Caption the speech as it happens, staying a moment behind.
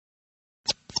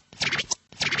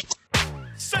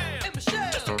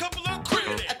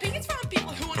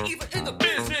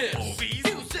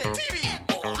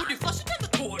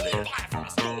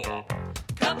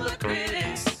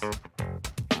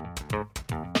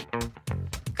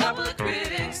of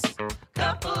critics,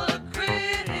 couple of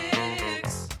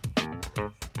critics.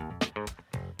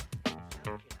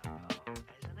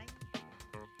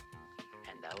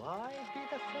 And now I'd be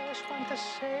the first one to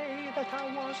say that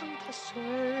I wasn't a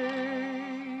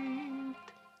saint.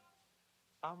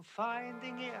 I'm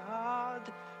finding it hard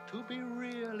to be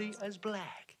really as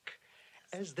black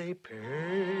as they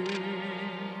paint.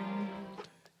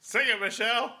 Sing it,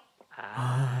 Michelle.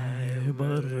 I'm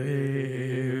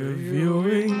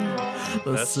reviewing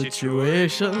the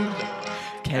situation.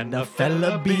 Can a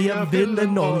fella be a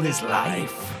villain all his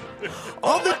life?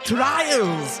 All the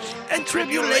trials and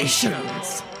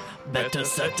tribulations. Better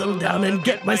settle down and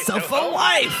get myself a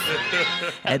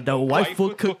wife. And the wife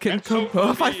will cook and cook.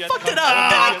 Oh, if I fucked it up,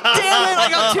 god damn it! I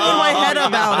got two in my head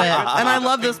about it. And I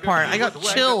love this part. I got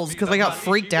chills because I got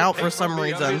freaked out for some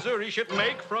reason.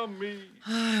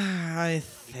 I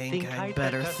think I'd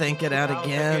better think it out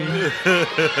again.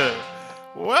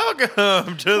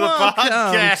 Welcome to the Welcome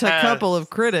podcast. to Couple of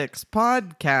Critics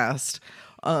podcast.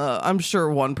 I'm sure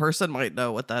one person might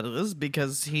know what that is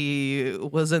because he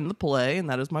was in the play, and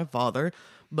that is my father.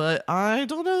 But I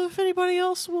don't know if anybody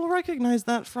else will recognize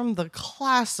that from the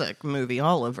classic movie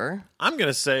Oliver. I'm going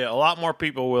to say a lot more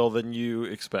people will than you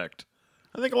expect.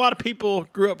 I think a lot of people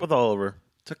grew up with Oliver.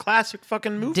 It's a classic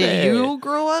fucking movie. Did you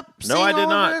grow up seeing No, I did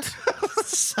Oliver? not.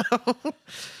 So,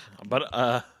 But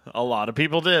a lot of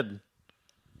people did.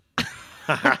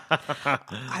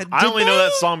 I only know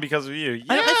that song because of you. Yeah,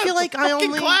 I feel like it's a I fucking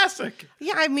only- classic.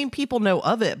 Yeah, I mean, people know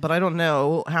of it, but I don't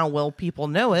know how well people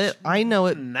know it. I know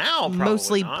it Now, probably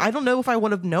mostly. not. I don't know if I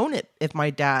would have known it if my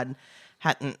dad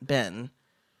hadn't been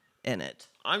in it.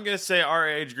 I'm going to say our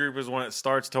age group is when it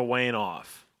starts to wane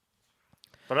off.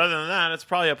 But other than that, it's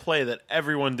probably a play that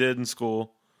everyone did in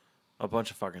school a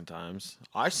bunch of fucking times.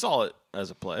 I saw it as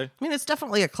a play. I mean, it's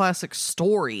definitely a classic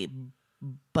story,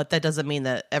 but that doesn't mean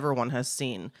that everyone has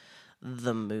seen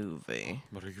the movie.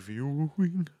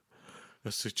 Reviewing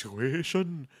a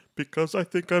situation because I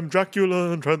think I'm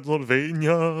Dracula in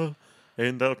Transylvania,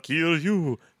 and I'll kill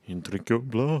you and drink your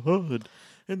blood,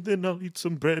 and then I'll eat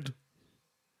some bread.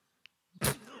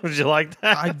 Would you like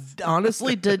that? I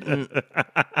honestly didn't.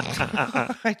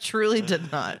 I truly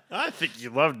did not. I think you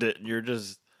loved it. You're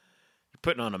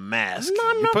putting on a mask. No,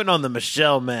 I'm You're not- putting on the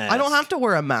Michelle mask. I don't have to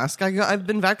wear a mask. I've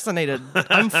been vaccinated.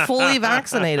 I'm fully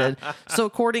vaccinated. So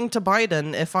according to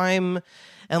Biden,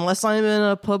 unless I'm in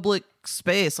a public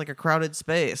space, like a crowded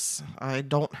space, I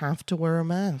don't have to wear a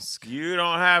mask. You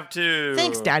don't have to.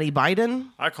 Thanks, Daddy Biden.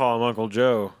 I call him Uncle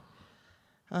Joe.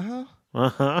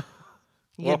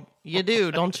 You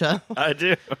do, don't you? I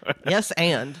do. Yes,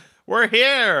 and We're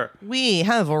here. we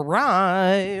have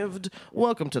arrived.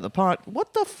 Welcome to the pot.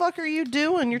 What the fuck are you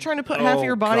doing? You're trying to put half of Oh,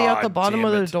 your body out the God bottom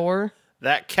of damn the it. door?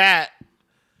 That cat.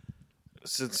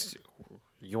 Since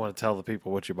you want to tell the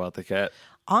people what you bought the cat.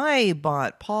 I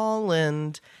bought Paul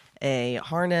Lind a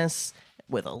harness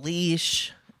with a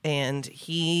leash, and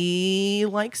he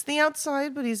likes the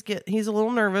outside, but he's a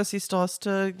little nervous. He still has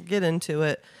to get into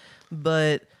it,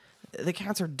 but the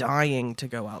cats are dying to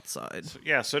go outside.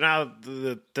 Yeah, so now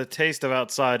the taste of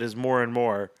outside is more and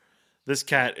more. This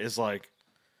cat is like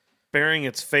burying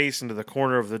its face into the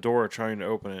corner of the door trying to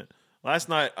open it. Last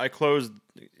night I closed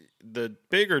the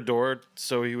bigger door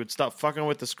so he would stop fucking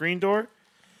with the screen door,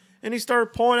 and he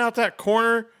started pulling out that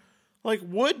corner like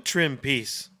wood trim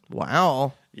piece.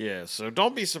 Wow. Yeah, so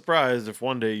don't be surprised if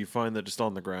one day you find that just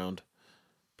on the ground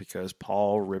because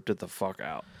Paul ripped it the fuck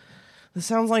out. This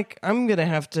sounds like I'm going to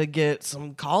have to get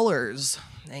some collars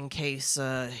in case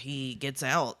he gets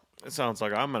out. It sounds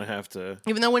like I'm going to have to...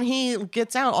 Even though when he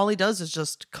gets out, all he does is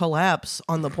just collapse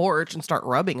on the porch and start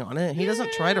rubbing on it. He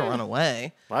doesn't try to run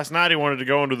away. Last night he wanted to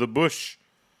go into the bush.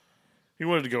 He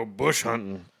wanted to go bush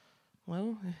hunting.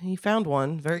 Well, he found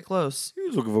one very close. He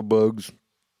was looking for bugs.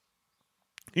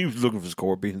 He was looking for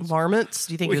scorpions. Varmints?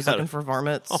 Do you think We he was gotta- looking for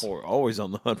varmints? Oh, we're always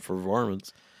on the hunt for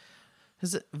varmints.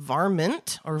 Is it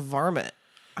varmint or varmint?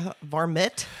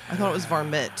 Varmint? I thought it was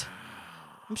varmint.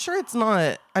 I'm sure it's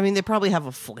not. I mean, they probably have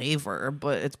a flavor,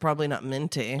 but it's probably not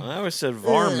minty. I always said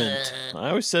varmint. I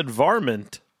always said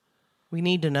varmint. We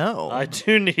need to know. I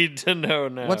do need to know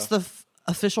now. What's the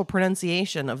official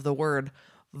pronunciation of the word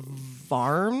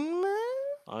varmint?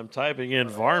 I'm typing in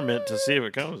varmint to see if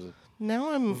it comes.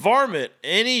 Now I'm... Varmint,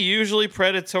 any usually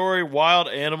predatory wild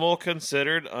animal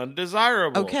considered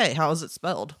undesirable. Okay, how is it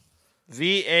spelled?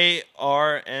 Varment.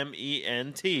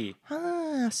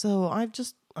 So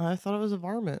I thought it was a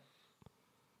varmint.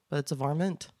 But it's a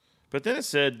varmint. But then it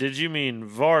said, did you mean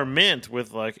varmint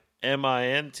with like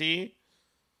MINT?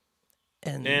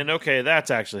 And And okay,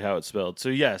 that's actually how it's spelled. So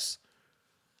yes,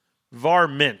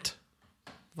 varmint.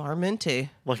 Varminty.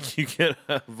 Like you get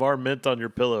a varmint on your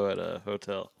pillow at a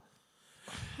hotel.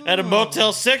 At a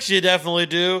Motel 6, you definitely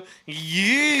do.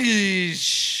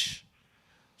 Yeesh.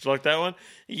 Did you like that one?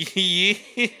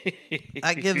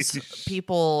 That gives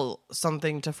people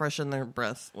something to freshen their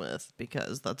breath with,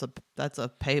 because that's a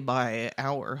pay by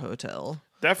hour hotel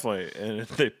Definitely. And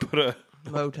they put a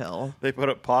motel.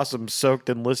 possum soaked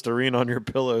in Listerine on your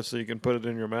pillow so you can put it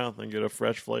in your mouth and get a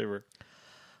fresh flavor.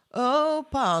 Oh,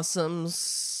 possums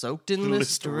soaked in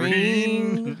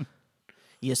Listerine. Listerine.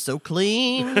 You're so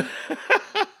clean.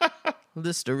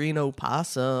 Listerine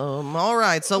opossum. All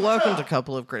right, so welcome to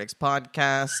Couple of Critics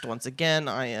podcast. Once again,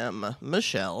 I am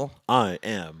Michelle. I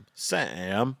am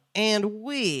Sam. And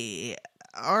we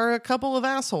are a couple of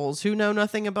assholes who know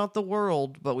nothing about the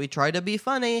world, but we try to be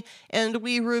funny, and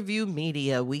we review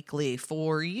media weekly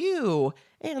for you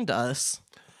and us.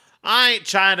 I ain't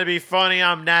trying to be funny.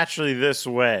 I'm naturally this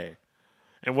way.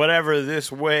 And whatever this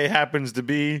way happens to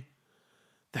be,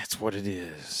 that's what it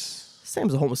is.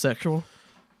 Sam's a homosexual.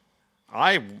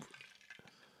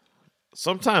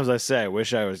 Sometimes I say I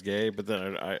wish I was gay, but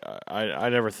then I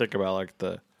never think about like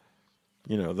the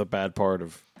bad part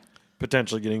of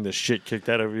potentially getting the shit kicked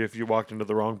out of you if you walked into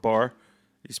the wrong bar,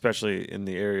 especially in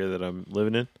the area that I'm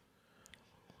living in.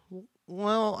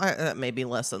 Well, that may be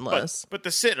less and less. But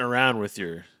the sitting around with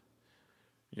your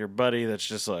buddy that's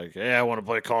just like, hey, I want to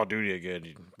play Call of Duty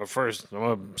again, but first I'm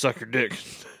gonna suck your dick.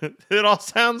 It all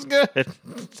sounds good.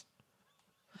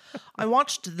 I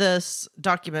watched this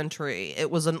documentary. It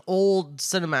was an old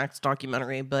Cinemax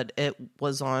documentary, but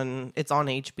it's on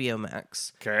HBO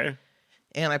Max. Okay.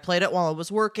 And I played it while I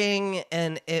was working,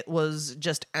 and it was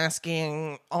just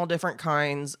asking all different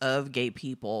kinds of gay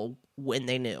people when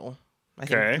they knew. I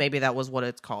think maybe that was what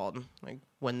it's called, like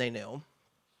when they knew.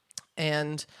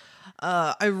 And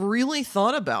I really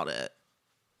thought about it,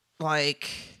 like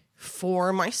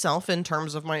for myself in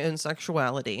terms of my own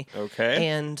sexuality. Okay.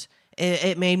 And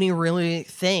it made me really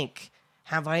think,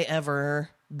 have I ever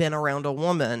been around a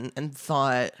woman and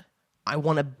thought, I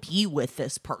want to be with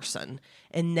this person?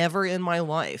 And never in my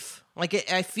life.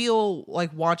 Like, I feel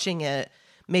like watching it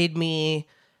made me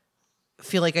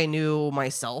feel like I knew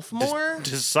myself more.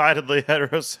 Decidedly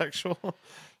heterosexual.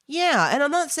 Yeah, and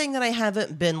I'm not saying that I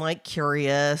haven't been like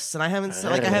curious, and I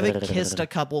haven't kissed a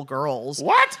couple girls.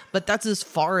 What? But that's as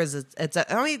far as it's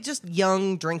at. I mean, just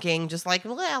young drinking, just like,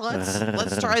 well,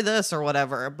 let's try this or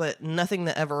whatever. But nothing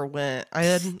that ever went. I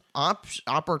had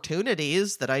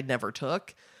opportunities that I never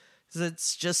took.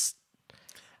 It's just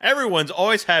Everyone's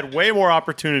always had way more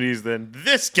opportunities than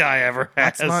this guy ever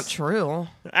has. that's not true.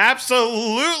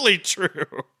 Absolutely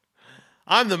true.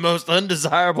 I'm the most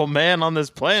undesirable man on this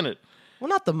planet. Well,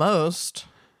 not the most.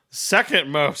 Second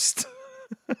most.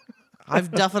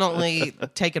 I've definitely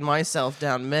taken myself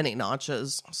down many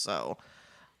notches, so.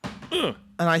 And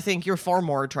I think you're far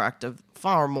more attractive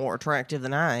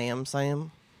than I am,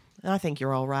 Sam. And I think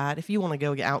you're all right. If you want to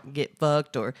go out and get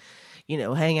fucked, or,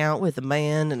 hang out with a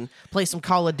man and play some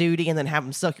Call of Duty and then have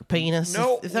him suck your penis,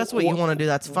 No, if that's what you want to do,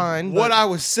 that's fine. What but I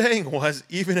was saying was,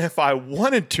 even if I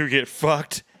wanted to get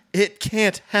fucked, it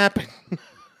can't happen.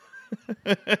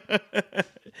 I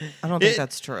don't think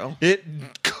that's true. It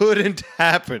couldn't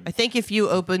happen. I think if you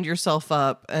opened yourself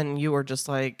up and you were just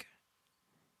like,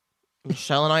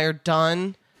 Michelle and I are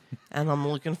done, and I'm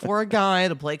looking for a guy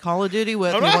to play Call of Duty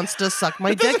with who wants to suck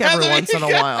my dick every once in a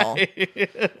while.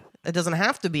 It doesn't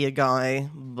have to be a guy,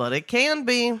 but it can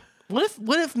be.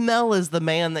 What if Mel is the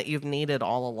man that you've needed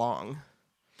all along?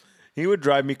 He would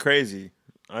drive me crazy.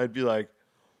 I'd be like,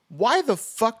 why the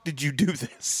fuck did you do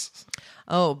this?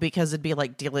 Oh, because it'd be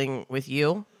like dealing with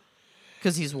you?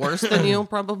 Because he's worse than you,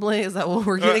 probably? Is that what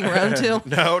we're getting around to?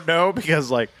 No,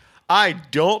 because I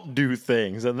don't do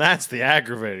things, and that's the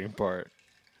aggravating part.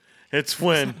 It's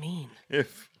when What does that mean?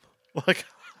 if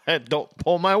I don't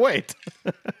pull my weight.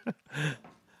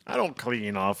 I don't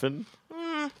clean often.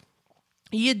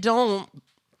 You don't.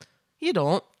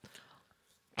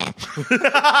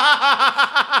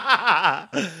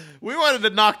 We wanted to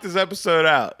knock this episode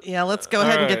out. Yeah, let's go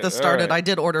ahead and get this started. right. I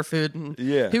did order food, and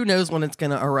Yeah. who knows when it's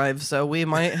going to arrive, so we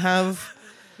might have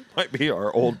Might be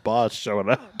our old boss showing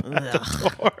up.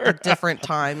 at different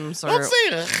times. Or Don't say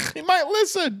it. He might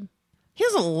listen. he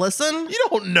doesn't listen. You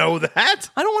don't know that.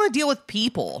 I don't want to deal with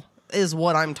people, is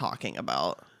what I'm talking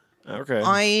about. Okay.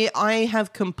 I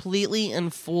have completely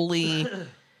and fully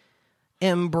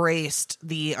embraced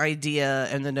the idea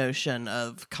and the notion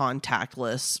of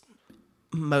contactless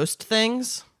most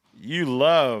things. You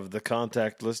love the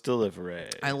contactless delivery.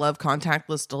 I love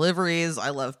contactless deliveries. I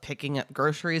love picking up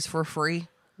groceries for free.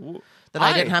 that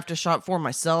I didn't have to shop for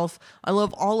myself. I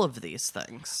love all of these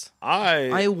things.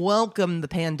 I welcome the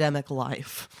pandemic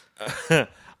life.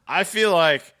 I feel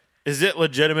like, is it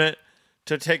legitimate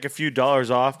to take a few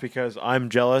dollars off because I'm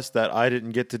jealous that I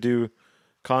didn't get to do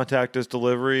contactless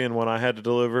delivery, and when I had to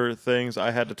deliver things,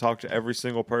 I had to talk to every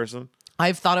single person?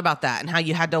 I've thought about that and how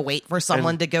you had to wait for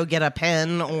someone to go get a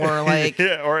pen or like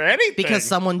or anything because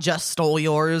someone just stole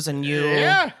yours and you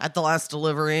at the last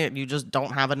delivery and you just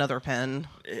don't have another pen.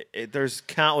 There's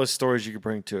countless stories you could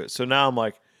bring to it. So now I'm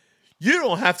like, you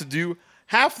don't have to do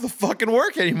half the fucking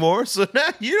work anymore. So now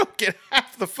you don't get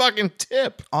half the fucking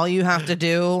tip. All you have to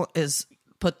do is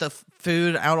put the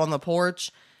food out on the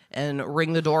porch and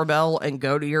ring the doorbell and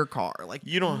go to your car. Like,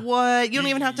 you don't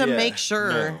even have to make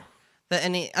sure. No.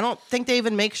 I don't think they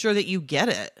even make sure that you get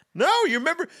it. No, you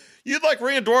remember, you'd like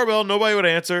ring a doorbell, nobody would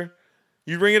answer.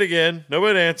 You'd ring it again,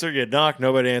 nobody would answer. You'd knock,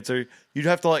 nobody would answer. You'd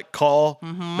have to like call,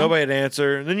 nobody would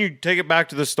answer. And then you'd take it back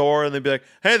to the store and they'd be like,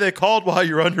 hey, they called while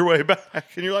you're on your way back.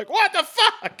 And you're like, what the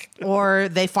fuck? Or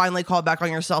they finally call back on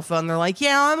your cell phone. They're like,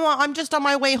 yeah, I'm just on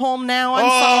my way home now. I'm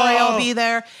sorry, I'll be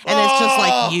there. And it's just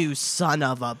like, you son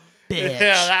of a bitch.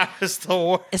 Yeah, that was the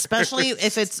worst. Especially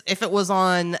if it was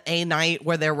on a night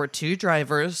where there were two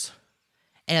drivers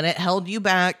and it held you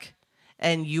back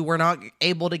and you were not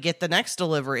able to get the next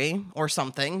delivery or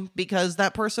something because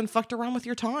that person fucked around with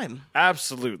your time.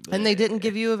 Absolutely. And they didn't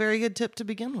give you a very good tip to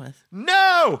begin with.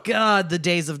 No! God, the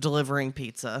days of delivering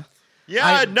pizza. Yeah,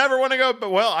 I'd never want to go,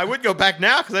 but well, I would go back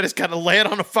now because I just got to lay it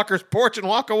on a fucker's porch and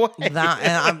walk away.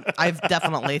 I've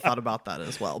definitely thought about that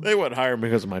as well. They wouldn't hire me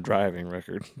because of my driving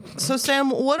record. So, Sam,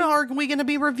 what are we going to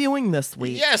be reviewing this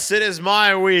week? Yes, it is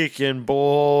my week, and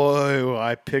boy,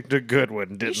 I picked a good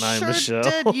one, didn't I, Michelle?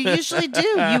 Did. You usually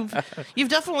do. You've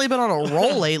definitely been on a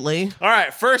roll lately. All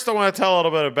right, first I want to tell a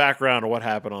little bit of background of what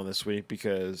happened on this week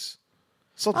because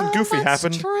something goofy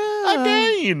happened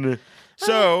again.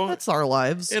 So that's our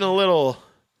lives. In a little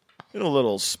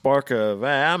spark of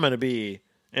I'm going to be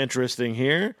interesting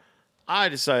here, I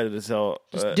decided to tell.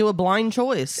 Just do a blind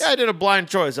choice. Yeah, I did a blind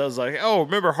choice. I was like, oh,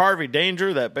 remember Harvey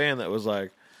Danger, that band that was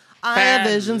like, I had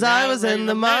visions. I was in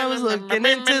the mind, was looking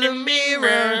into the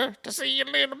mirror to see a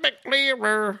little bit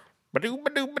clearer.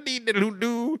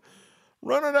 Ba-doo-ba-doo-ba-dee-da-doo-doo.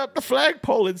 Running up the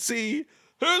flagpole and see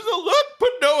who's a look, but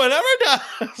no one ever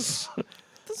does.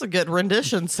 That's a good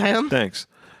rendition, Sam. Thanks.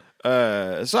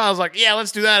 So I was like, yeah,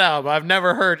 let's do that album. I've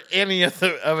never heard any of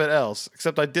it else,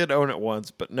 except I did own it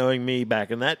once, but knowing me back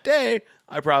in that day,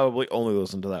 I probably only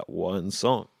listened to that one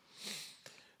song.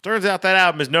 Turns out that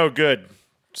album is no good.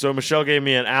 So Michelle gave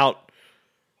me an out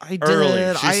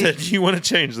early. She said, you want to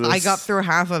change this? I got through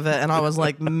half of it, and I was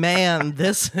like, man,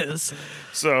 this is...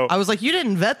 So I was like, you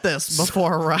didn't vet this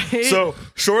before, right? So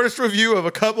shortest review of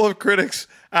a couple of critics'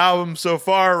 albums so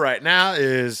far right now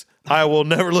is... I will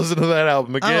never listen to that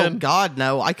album again. Oh, God,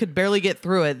 no. I could barely get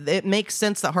through it. It makes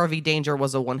sense that Harvey Danger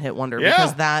was a one-hit wonder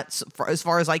because that's, as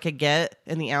far as I could get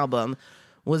in the album,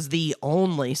 was the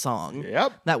only song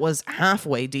that was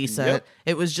halfway decent. Yep.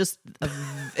 It was just,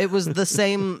 it was the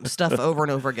same stuff over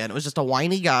and over again. It was just a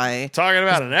whiny guy. Talking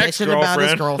about an ex-girlfriend. About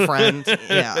his girlfriend.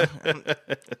 Yeah.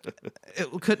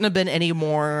 It couldn't have been any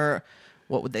more,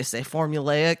 what would they say,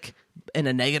 formulaic in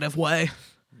a negative way.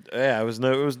 Yeah, it was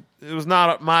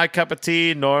not my cup of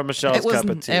tea nor Michelle's cup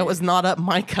of tea. It was not up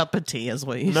my cup of tea, as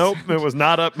we. Nope, it was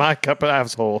not up my cup of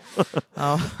asshole.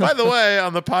 Oh. By the way,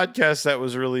 on the podcast that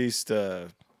was released,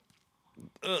 the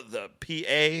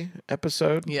PA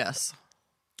episode. Yes.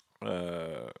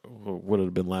 Would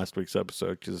have been last week's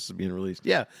episode because this is being released.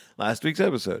 Yeah, last week's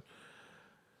episode.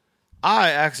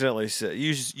 I accidentally said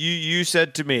you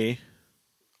said to me,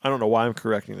 I don't know why I'm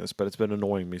correcting this, but it's been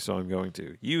annoying me, so I'm going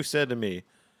to. You said to me,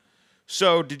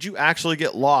 so did you actually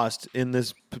get lost in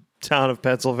this town of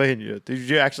Pennsylvania? Did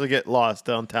you actually get lost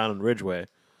downtown in Ridgeway?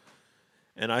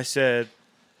 And I said,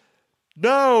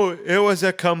 no, it was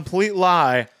a complete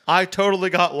lie. I totally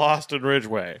got lost in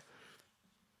Ridgeway.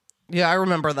 Yeah, I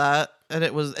remember that. And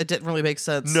it didn't really make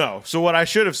sense. No. So what I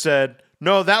should have said,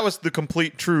 no, that was the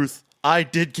complete truth. I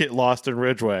did get lost in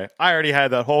Ridgeway. I already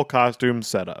had that whole costume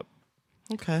set up.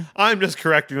 Okay. I'm just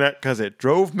correcting that because it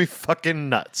drove me fucking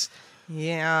nuts.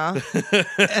 Yeah.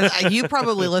 And you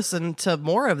probably listened to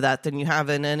more of that than you have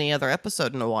in any other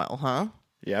episode in a while, huh?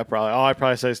 Yeah, probably. Oh, I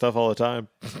probably say stuff all the time.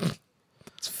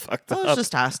 It's fucked up. I was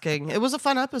just asking. It was a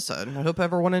fun episode. I hope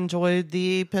everyone enjoyed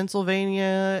the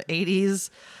Pennsylvania 80s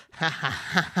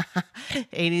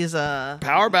 80s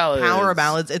power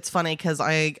ballads. It's funny because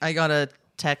I got a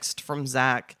text from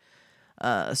Zach.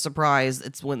 Surprise,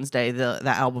 it's Wednesday. That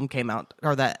album came out,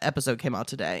 or that episode came out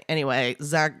today. Anyway,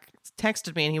 Zach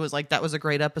texted me and he was like, that was a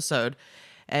great episode.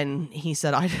 and he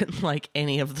said, I didn't like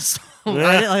any of the songs.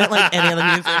 I didn't like any of the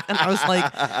music. And I was like,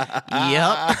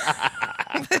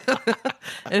 yep.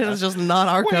 And it was just not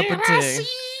our cup of tea.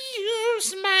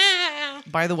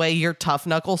 By the way, your Tough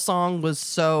Knuckle song was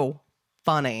so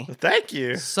funny. Thank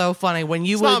you. So funny. When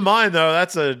you It's would... not mine, though.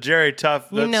 That's a Jerry Tough.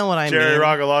 You know what I Jerry mean.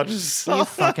 Rogalodge's song. You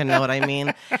fucking know what I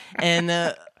mean.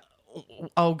 And,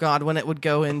 oh, God, when it would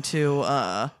go into...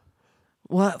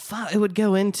 it would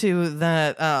go into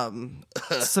that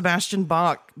Sebastian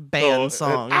Bach band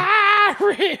song. I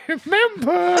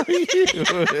remember you.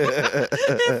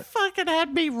 It fucking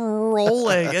had me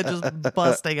rolling and just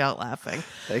busting out laughing.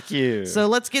 Thank you. So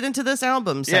let's get into this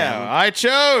album, Sam. yeah, I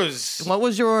chose. What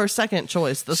was your second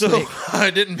choice this week? I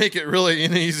didn't make it really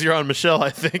any easier on Michelle, I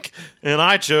think. And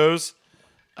I chose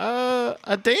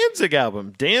a Danzig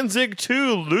album, Danzig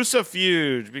 2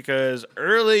 Lucifuge, because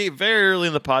very early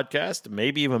in the podcast,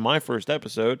 maybe even my first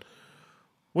episode,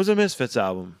 was a Misfits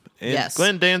album. And Yes.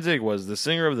 Glenn Danzig was the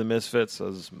singer of the Misfits,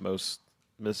 as most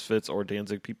Misfits or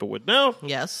Danzig people would know.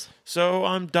 Yes. So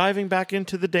I'm diving back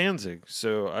into the Danzig.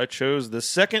 So I chose the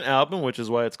second album, which is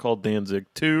why it's called Danzig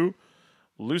 2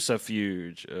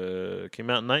 Lucifuge. Came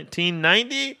out in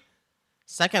 1990.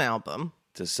 Second album.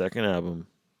 It's his second album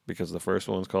because the first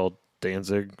one's called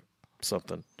Danzig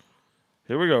something.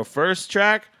 Here we go. First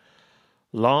track,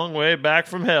 Long Way Back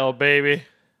from Hell, baby.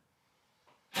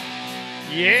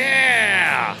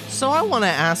 Yeah! So I want to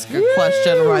ask a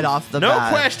question right off the No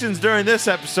bat. questions during this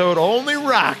episode, only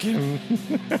rocking.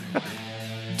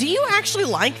 Do you actually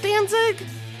like Danzig?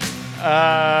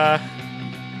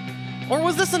 Or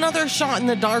was this another shot in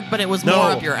the dark, but it was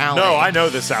more up your alley? No, I know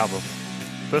this album.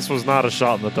 This was not a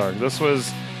shot in the dark. This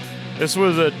was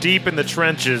a deep in the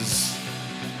trenches.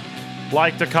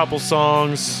 Liked a couple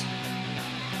songs.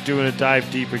 Doing a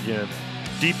dive deep again.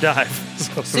 Deep dive.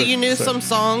 So you knew some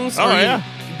songs? Oh, or yeah.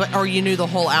 Or you knew the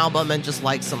whole album and just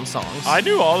liked some songs? I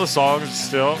knew all the songs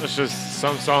still. It's just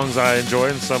some songs I enjoy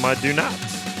and some I do not.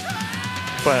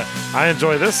 But I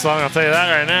enjoy this song, I'll tell you that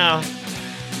right now.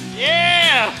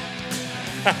 Yeah!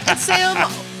 And Sam,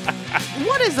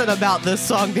 what is it about this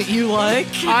song that you like?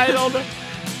 I don't know.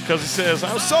 Because it says,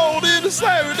 I'm sold into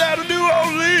slavery down to New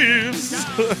Orleans.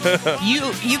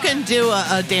 You can do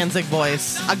a Danzig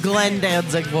voice, a Glenn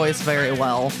Danzig voice very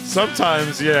well.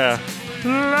 Sometimes, yeah. It's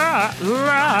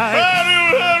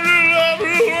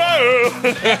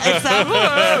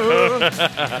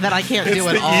that I can't It's do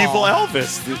at the all. evil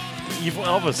Elvis. The evil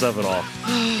Elvis of it all.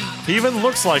 He even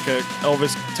looks like a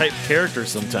Elvis type character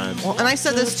sometimes. Well, and I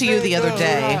said this to you the other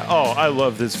day. Oh, I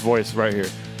love this voice right here.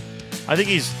 I think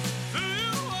he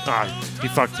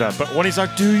fucked it up. But when he's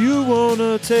like, do you want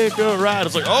to take a ride?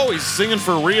 It's like, oh, he's singing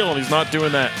for real and he's not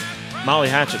doing that Molly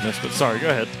Hatchetness. But sorry, go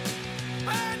ahead.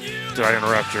 Did I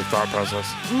interrupt your thought process?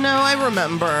 No, I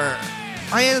remember.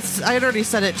 I had already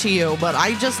said it to you, but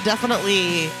I just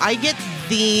definitely... I get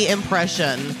the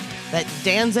impression that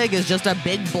Danzig is just a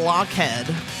big blockhead.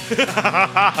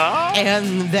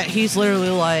 And that he's literally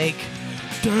like,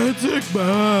 Danzig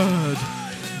mad.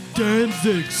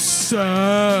 Danzig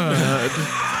sad.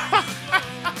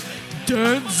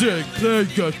 Danzig play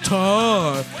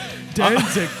guitar.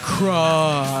 Danzig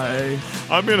cry.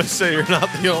 I'm going to say you're not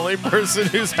the only person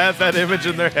who's had that image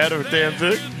in their head of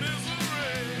Danzig.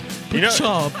 You know,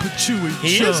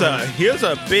 he is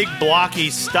a big, blocky,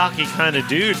 stocky kind of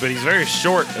dude, but he's very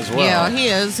short as well. Yeah, he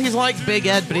is. He's like Big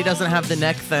Ed, but he doesn't have the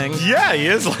neck thing. Yeah, he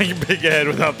is like Big Ed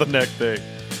without the neck thing.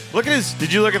 Look at his...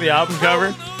 Did you look at the album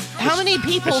cover? How many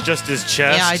people... It's just his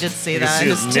chest. Yeah, I did see You that. can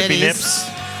And see his his nippy titties. nips.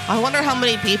 I wonder how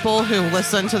many people who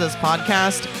listen to this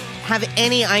podcast have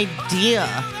any idea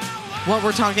what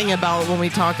we're talking about when we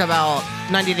talk about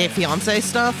 90 Day Fiancé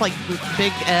stuff, like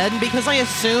Big Ed, because I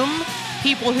assume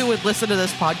people who would listen to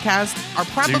this podcast are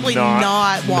probably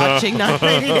not watching 90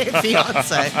 Day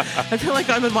Fiancé. I feel like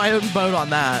I'm in my own boat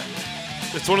on that.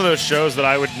 It's one of those shows that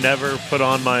I would never put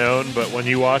on my own, but when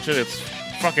you watch it, it's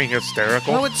fucking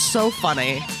hysterical. Oh, it's so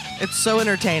funny. It's so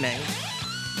entertaining.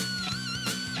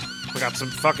 We got some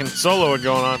fucking soloing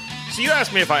going on. So you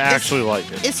asked me if I actually like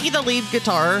it. Is he the lead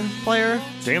guitar player?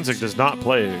 Danzig does not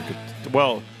play...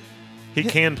 Well, he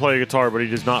can play guitar, but he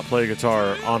does not play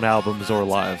guitar on albums or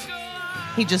live.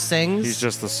 He just sings? He's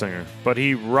just the singer. But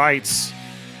he writes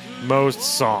most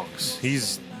songs.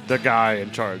 He's the guy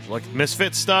in charge. Like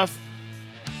Misfit stuff,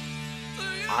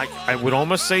 I would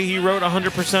almost say he wrote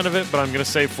 100% of it, but I'm going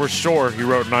to say for sure he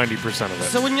wrote 90% of it.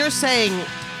 So when you're saying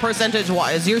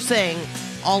percentage-wise, you're saying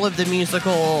all of the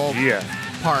musical Yeah.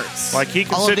 parts. Like he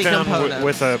can all sit of the down components.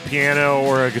 with a piano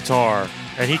or a guitar,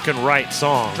 and he can write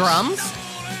songs. Drums?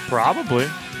 Probably.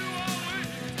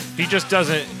 He just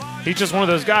doesn't... He's just one of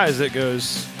those guys that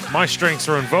goes... my strengths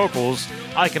are in vocals,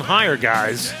 I can hire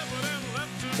guys.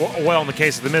 Well, in the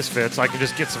case of the Misfits, I can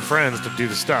just get some friends to do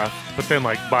the stuff. But then,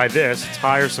 like, by this, it's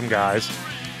hire some guys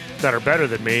that are better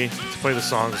than me to play the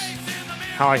songs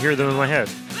how I hear them in my head.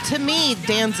 To me,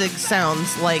 Danzig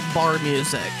sounds like bar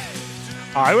music.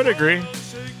 I would agree.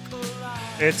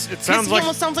 It sounds He like,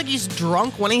 almost sounds like he's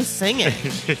drunk when he's singing.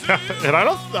 and I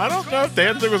don't know if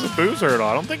Danzig was a boozer at all.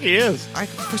 I don't think he is.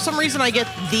 For some reason, I get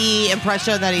the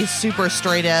impression that he's super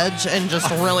straight edge and just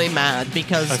really mad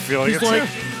because I feel like he's it like, too.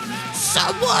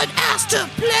 someone has to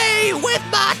play with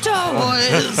my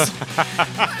toys.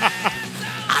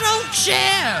 I don't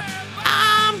share.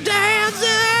 I'm Danzig.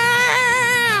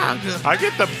 I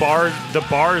get the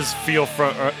bars feel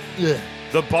from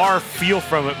the bar feel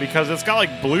from it because it's got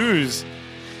like blues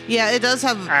Yeah, it does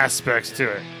have. aspects to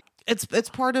it. It's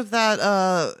part of that.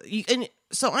 And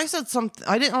so I said something.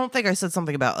 I don't think I said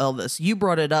something about Elvis. You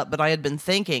brought it up, but I had been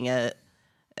thinking it,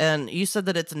 and you said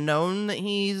that it's known that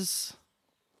he's.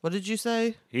 What did you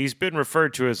say? He's been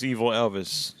referred to as Evil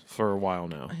Elvis for a while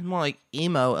now. More like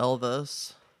emo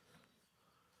Elvis.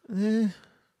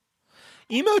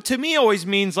 Emo to me always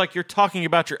means like you're talking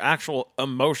about your actual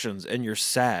emotions and you're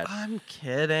sad. I'm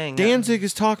kidding. Danzig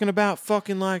is talking about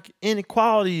fucking like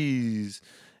inequalities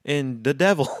and the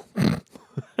devil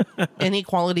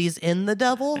Inequalities in the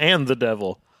devil? and the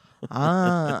devil.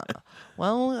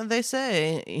 Well, they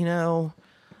say, the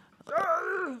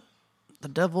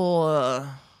devil,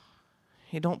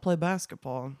 he don't play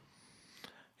basketball.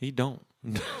 He don't.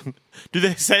 Do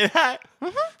they say that?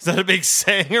 Is that a big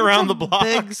saying around the block?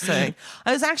 Big saying.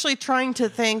 I was actually trying to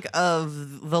think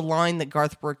of the line that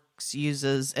Garth Brooks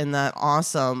uses in that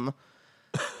awesome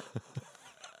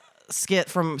skit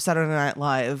from Saturday Night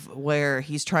Live where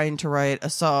he's trying to write a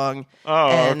song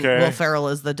and okay. Will Ferrell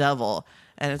is the devil.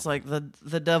 And it's like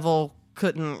the devil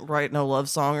couldn't write no love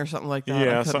song or something like that. I Yeah,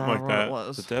 couldn't something like remember that. what it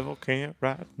was. The devil can't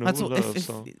write no That's what, love if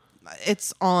song.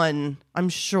 it's on. I'm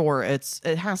sure it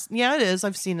has. Yeah, it is.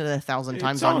 I've seen it 1,000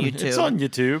 times It's on YouTube. It's on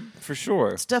YouTube for sure.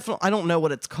 It's definitely. I don't know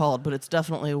what it's called, but it's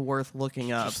definitely worth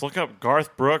looking up. Just look up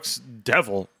Garth Brooks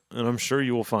Devil, and I'm sure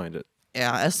you will find it.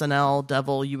 Yeah, SNL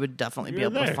Devil. You would definitely be You're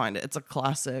able to there. find it. It's a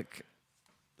classic.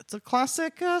 It's a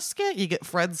classic skit. You get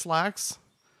Fred Slacks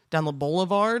down the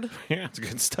boulevard. Yeah, it's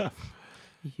good stuff.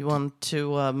 You want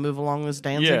to move along this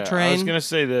Danzig Yeah, train? I was gonna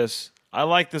say this. I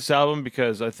like this album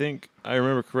because I think I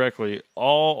remember correctly.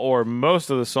 All or most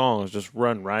of the songs just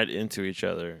run right into each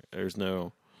other. There's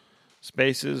no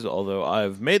spaces, although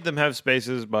I've made them have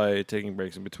spaces by taking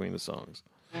breaks in between the songs.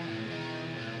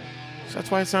 So that's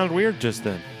why it sounded weird just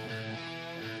then.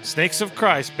 Snakes of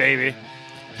Christ, baby.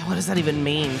 Yeah, what does that even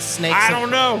mean? Snakes. I don't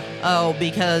know. Oh,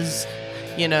 because,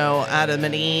 Adam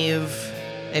and Eve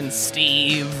and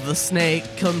Steve, the snake,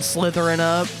 come slithering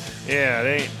up. Yeah,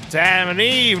 it's Adam and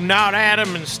Eve, not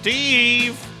Adam and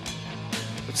Steve.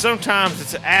 But sometimes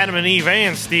it's Adam and Eve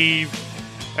and Steve.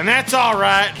 And that's all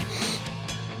right.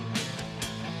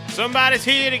 Somebody's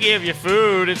here to give you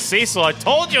food. It's Cecil. I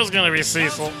told you it was going to be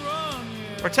Cecil.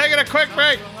 We're taking a quick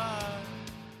break.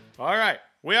 All right,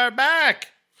 we are back.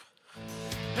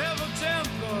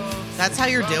 That's how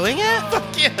you're doing it?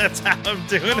 Fuck yeah, that's how I'm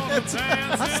doing it.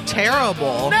 That's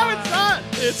terrible. No, it's not.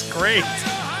 It's great.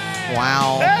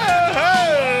 Wow.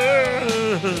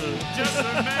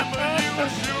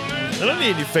 I don't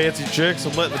need any fancy tricks.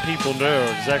 I'm letting the people know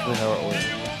exactly how it went.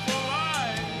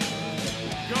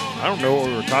 I don't know what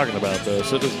we were talking about, though,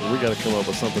 so we got to come up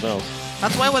with something else.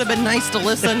 That's why it would have been nice to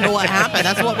listen to what happened.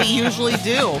 That's what we usually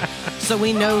do. So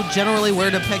we know generally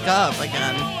where to pick up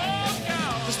again.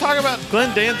 Let's talk about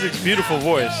Glenn Danzig's beautiful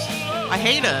voice. I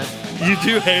hate it. You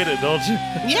do hate it, don't you?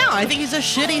 Yeah, I think he's a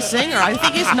shitty singer. I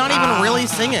think he's not even really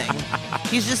singing.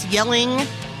 He's just yelling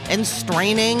and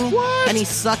straining, and he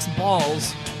sucks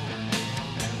balls.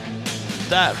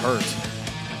 That hurt.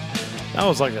 That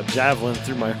was like a javelin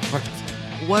through my heart.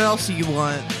 What else do you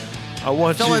want? I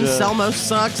want Phil you to... Anselmo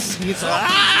sucks. He's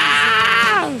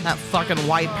that fucking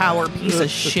white power piece of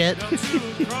shit.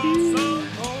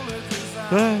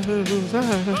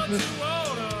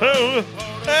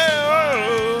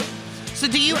 So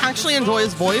do you actually enjoy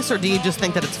his voice, or do you just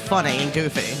think that it's funny and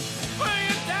goofy?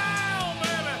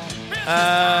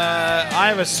 I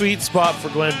have a sweet spot for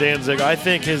Glenn Danzig. I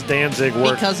think his Danzig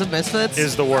work Because of Misfits?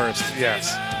 is the worst.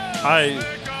 Yes. I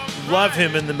love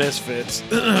him in the Misfits.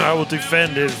 I will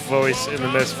defend his voice in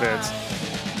the Misfits.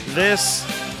 This,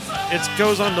 it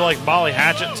goes on to like Molly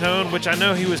Hatchet tone, which I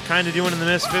know he was kind of doing in the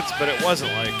Misfits, but it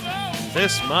wasn't like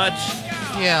this much.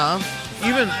 Yeah.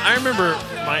 Even, I remember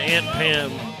my Aunt Pam,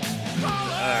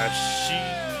 she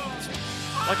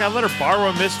like I let her borrow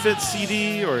a Misfits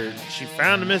CD, or she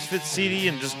found a Misfits CD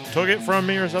and just took it from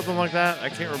me or something like that. I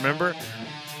can't remember.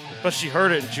 But she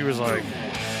heard it and she was like,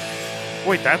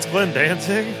 wait, that's Glenn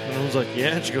Danzig? And I was like,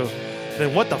 yeah. And she goes,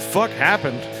 then what the fuck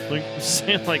happened? Like,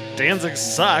 saying like Danzig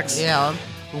sucks. Yeah.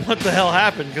 What the hell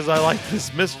happened? Because I like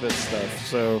this Misfits stuff.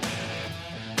 So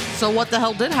what the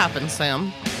hell did happen,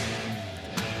 Sam?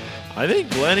 I think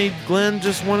Glenn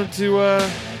just wanted to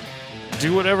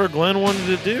do whatever Glenn wanted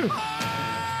to do.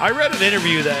 I read an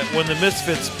interview that when the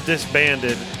Misfits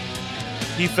disbanded,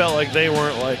 he felt like they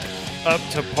weren't like up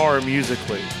to par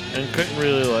musically and couldn't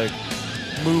really like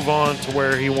move on to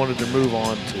where he wanted to move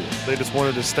on to. They just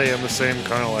wanted to stay in the same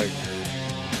kind of like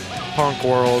punk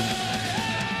world,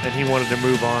 and he wanted to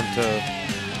move on to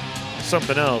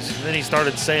something else. And then he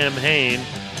started Sam Hain,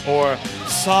 or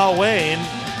Saw Wayne,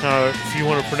 if you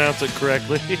want to pronounce it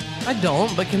correctly. I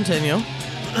don't, but continue.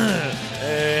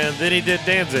 And then he did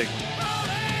Danzig.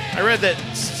 I read that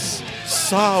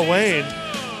Saw Wayne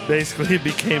basically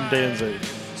became Danzig.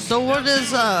 So what does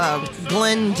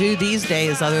Glenn do these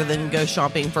days other than go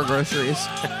shopping for groceries?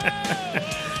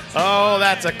 Oh,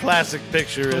 that's a classic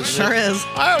picture, isn't It sure it? is.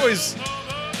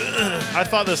 I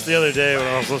thought this the other day when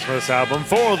I was listening to this album.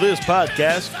 For this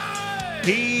podcast,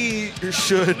 he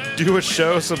should do a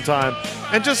show sometime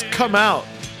and just come out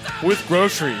with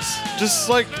groceries. Just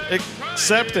like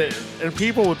accept it, and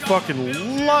people would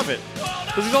fucking love it.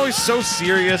 Because he's always so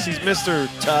serious. He's Mr.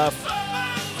 Tough.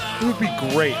 It would be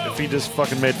great if he just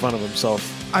fucking made fun of himself.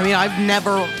 I mean, I've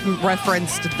never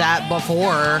referenced that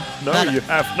before. No, you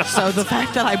have not. So the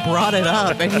fact that I brought it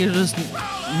up and you just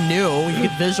knew, you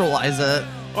could visualize it.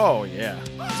 Oh, yeah.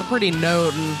 It's a pretty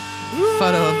known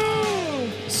photo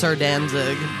of Sir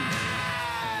Danzig.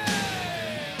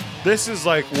 This is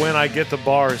like when I get the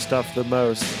bar stuff the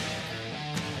most.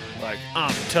 Like,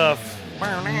 I'm tough,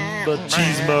 the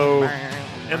cheesemo,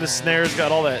 and the snare's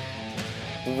got all that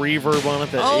reverb on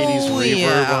it, that 80s reverb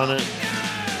yeah. on it.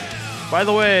 By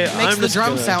the way, Makes I'm the just drum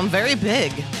gonna, sound very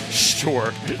big.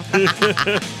 Sure.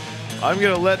 I'm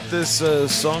gonna let this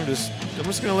song I'm just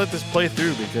gonna let this play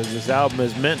through because this album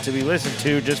is meant to be listened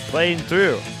to just playing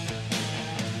through.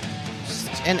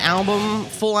 An album,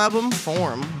 full album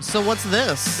form. So what's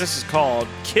this? This is called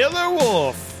Killer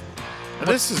Wolf. And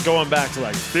this is going back to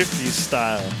like 50s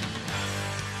style,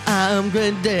 I'm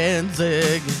Glenn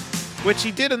Danzig. which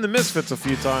he did in the Misfits a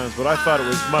few times, but I thought it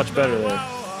was much better there.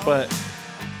 But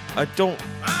I don't.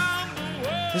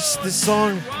 This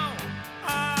song,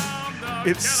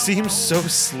 it seems so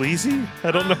sleazy.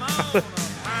 I don't know how to.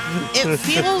 It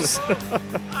feels.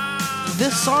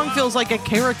 This song feels like a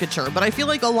caricature, but I feel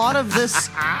like a lot of this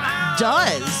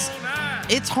does.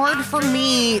 It's hard for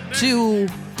me to,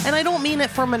 and I don't mean it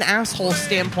from an asshole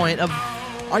standpoint of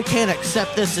I can't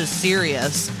accept this as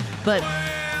serious, but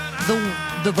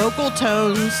the vocal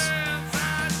tones.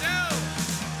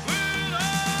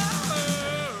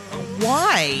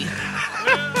 Why?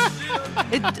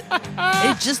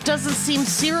 It just doesn't seem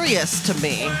serious to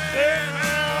me.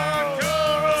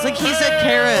 It's like he's a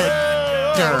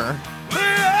character.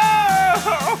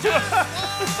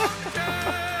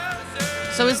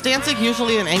 So is Danzig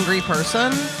usually an angry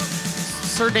person?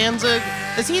 Sir Danzig?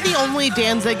 Is he the only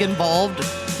Danzig involved?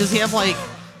 Does he have like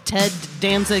Ted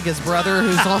Danzig, his brother,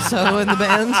 who's also in the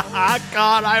band?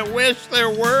 God, I wish there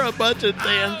were a bunch of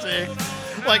Danzig.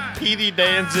 Like Petey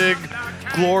Danzig,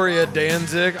 Gloria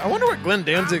Danzig. I wonder what Glenn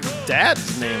Danzig's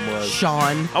dad's name was.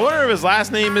 Sean. I wonder if his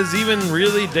last name is even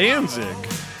really Danzig.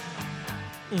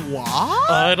 What?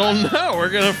 I don't know. We're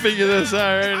going to figure this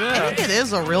out right I now. think it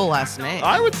is a real last name.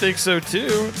 I would think so too.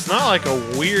 It's not like a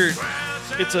weird.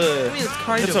 It's a. I mean, it's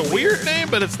kind it's of a weird name,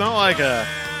 but it's not like a.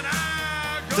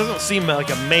 It doesn't seem like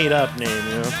a made-up name,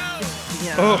 you know.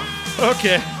 Yeah. Oh,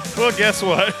 okay. Well, guess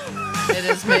what? It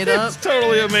is made up. It's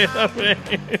totally a made-up name.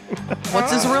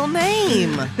 What's his real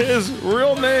name? His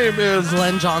real name is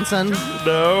Glenn Johnson.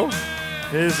 no.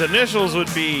 His initials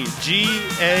would be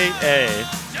GAA.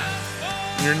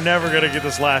 You're never gonna get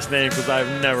this last name because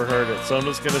I've never heard it, so I'm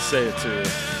just gonna say it to you.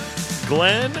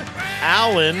 Glenn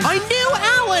Allen. I knew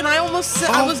Alan. I almost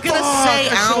said I Oh, was gonna fuck. say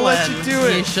I should've Alan. let you do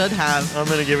it. You should have. I'm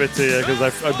gonna give it to you because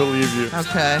I believe you.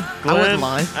 Okay. I Glenn wouldn't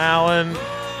lie. Allen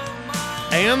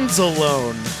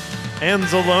Anzalone.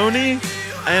 Anzalone?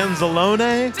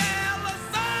 Anzalone?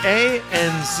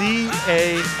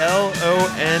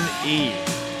 Anzalone.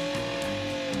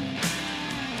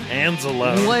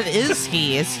 Anzalone. What is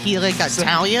he? Is he like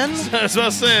Italian? That's what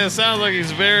I'm saying. It sounds like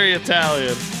he's very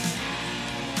Italian.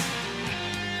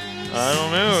 I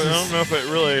don't know. I don't know if it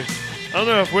really. I don't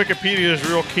know if Wikipedia is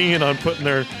real keen on putting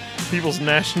their people's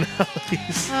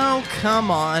nationalities. Oh,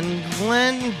 come on.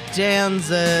 Glenn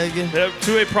Danzig.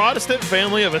 To a Protestant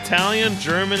family of Italian,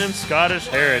 German, and Scottish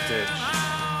heritage.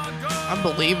 I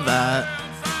believe that.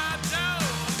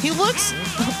 He looks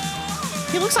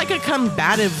like a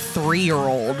combative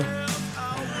 3-year-old.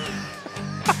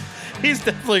 He's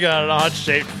definitely got an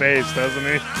odd-shaped face, doesn't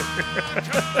he?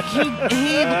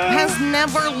 He has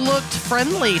never looked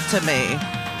friendly to me.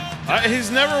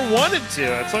 He's never wanted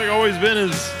to. It's like always been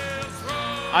his...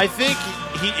 I think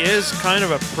he is kind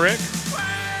of a prick.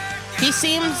 He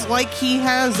seems like he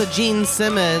has a Gene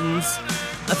Simmons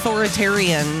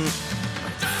authoritarian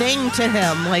thing to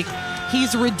him. Like,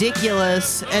 he's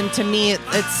ridiculous, and to me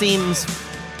it seems...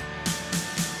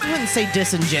 I wouldn't say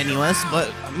disingenuous,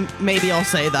 but maybe I'll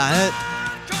say that.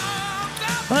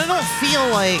 But I don't feel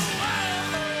like...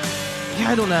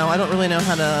 I don't know. I don't really know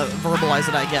how to verbalize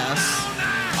it, I guess.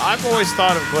 I've always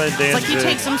thought of Glenn Danzig. It's like he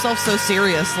takes himself so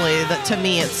seriously that to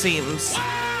me it seems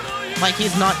like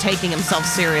he's not taking himself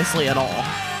seriously at all,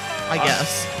 I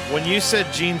guess. When you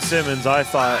said Gene Simmons, I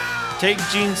thought, take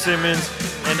Gene Simmons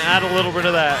and add a little bit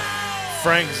of that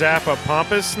Frank Zappa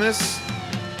pompousness.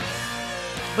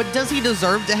 But does he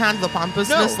deserve to have the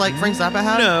pompousness like Frank Zappa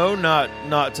had? No,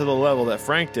 not to the level that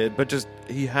Frank did, but just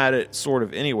he had it sort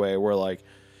of anyway, where like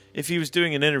if he was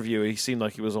doing an interview, he seemed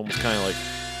like he was almost kind of like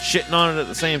shitting on it at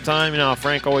the same time. You know how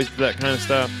Frank always did that kind of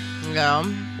stuff? Yeah.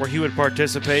 Where he would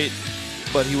participate,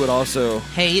 but he would also...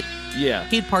 Hate. Yeah.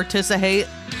 He'd participate.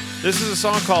 This is a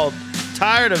song called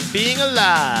Tired of Being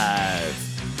Alive.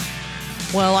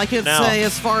 Well, I could Now, say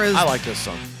as far as... I like this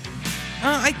song.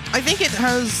 I think it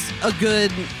has a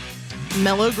good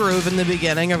mellow groove in the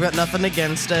beginning. I've got nothing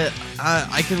against it.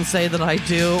 I can say that I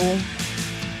do.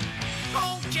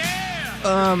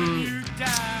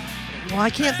 Well, I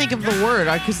can't think of the word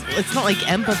because it's not like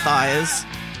empathize,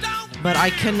 but I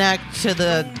connect to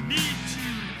the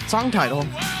song title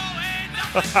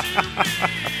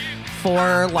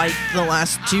for like the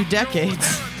last 2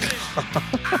 decades.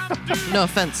 No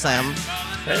offense, Sam.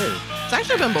 Hey, It's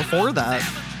actually been before that.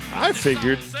 I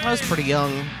figured. I was pretty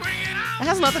young. It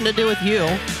has nothing to do with you.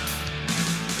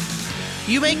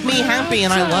 You make me happy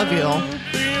and I love you.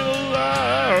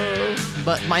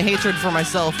 But my hatred for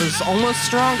myself is almost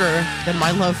stronger than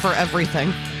my love for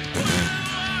everything.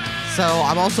 So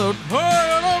I'm also...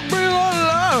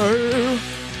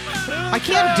 I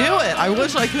can't do it. I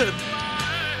wish I could.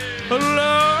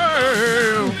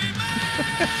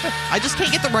 I just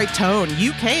can't get the right tone.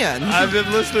 You can. I've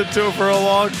been listening to it for a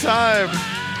long time.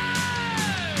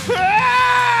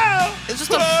 It's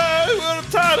just a... I'm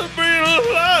tired of being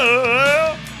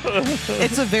alive.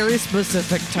 It's a very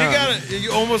specific tone.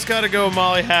 You almost gotta go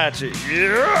Molly Hatchet.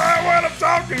 Yeah, what I'm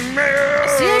talking about.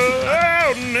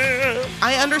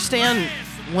 I understand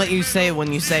what you say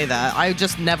when you say that. I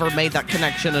just never made that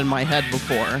connection in my head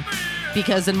before.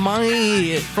 Because from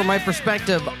my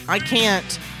perspective, I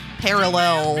can't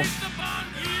parallel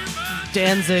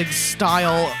Danzig's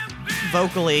style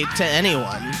vocally to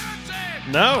anyone.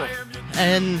 No.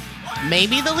 And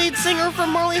maybe the lead singer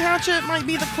from Molly Hatchet might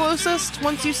be the closest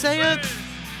once you say it.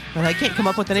 But I can't come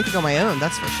up with anything on my own,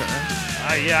 that's for sure.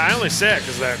 Yeah, I only say it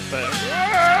because that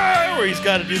where he's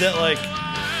got to do that like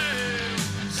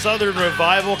Southern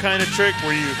revival kind of trick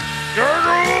where you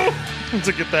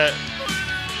to get that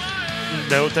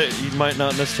note that you might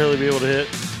not necessarily be able to hit.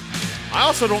 I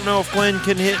also don't know if Glenn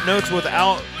can hit notes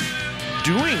without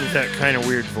doing that kind of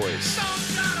weird voice.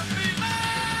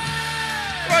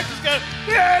 Like he's got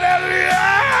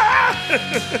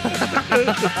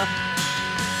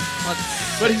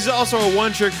but he's also a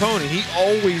one-trick pony. He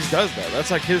always does that.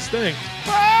 That's like his thing.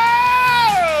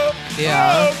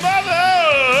 Yeah. Oh,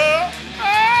 mother!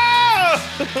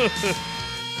 Oh!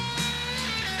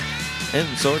 And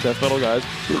so are death metal guys.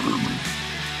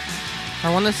 I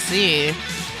want to see.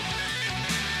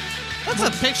 That's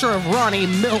a picture of Ronnie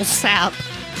Millsap.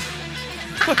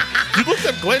 You looked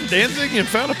up Glenn Danzig and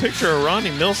found a picture of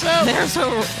Ronnie Millsap? There's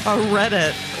a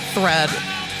Reddit thread.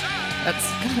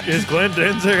 Is Glenn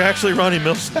Danzig actually Ronnie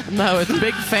Millsap? No, it's a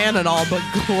big fan and all, but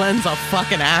Glenn's a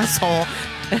fucking asshole.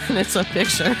 And it's a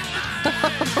picture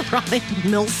of Ronnie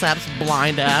Millsap's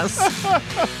blind ass.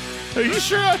 Are you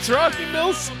sure that's Ronnie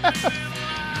Millsap?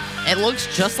 It looks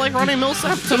just like Ronnie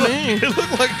Millsap to me. It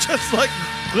looked like just like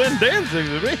Glenn Danzig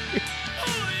to me.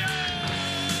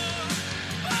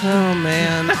 Oh,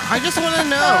 man. I just want to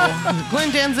know,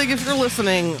 Glenn Danzig, if you're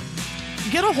listening,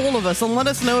 get a hold of us and let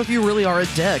us know if you really are a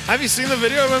dick. Have you seen the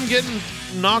video of him getting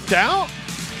knocked out?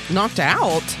 Knocked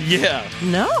out? Yeah.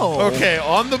 No. Okay,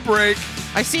 on the break.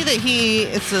 I see that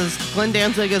it says Glenn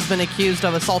Danzig has been accused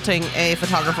of assaulting a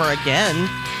photographer again.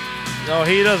 No,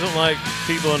 he doesn't like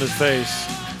people in his face.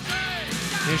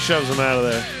 He shoves them out of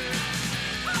there.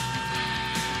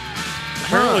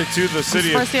 Apparently, too, the I'm city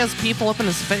of... surprised he has people up in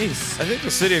his face. I think the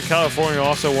city of California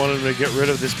also wanted him to get rid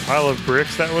of this pile of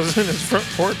bricks that was in his front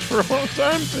porch for a long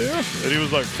time, too. And he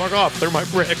was like, fuck off, they're my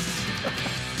bricks.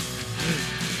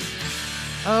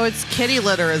 Oh, it's kitty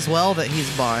litter as well that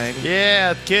he's buying.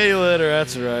 Yeah, kitty litter,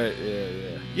 that's right.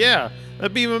 Yeah. Yeah,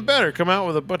 that'd be even better. Come out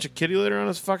with a bunch of kitty litter on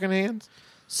his fucking hands.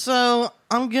 So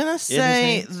I'm gonna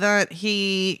say hands? that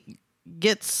he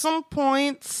gets some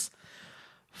points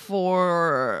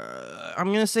for. I'm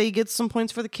gonna say he gets some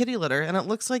points for the kitty litter, and it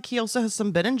looks like he also has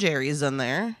some Ben and Jerry's in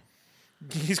there.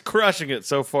 He's crushing it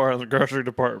so far in the grocery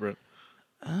department.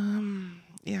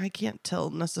 Yeah, I can't tell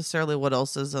necessarily what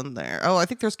else is in there. Oh, I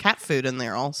think there's cat food in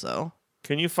there also.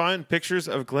 Can you find pictures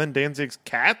of Glenn Danzig's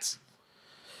cats?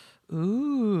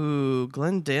 Ooh,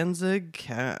 Glenn Danzig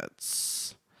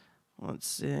cats. Let's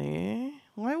see.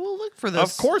 Well, I will look for this.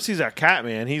 Of course he's a cat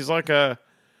man. He's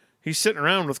sitting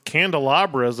around with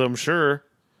candelabras, I'm sure.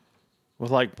 With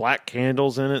like black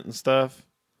candles in it and stuff.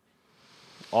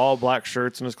 All black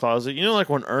shirts in his closet. You know, like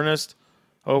when Ernest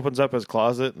opens up his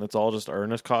closet and it's all just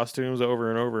Ernest costumes over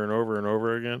and over and over and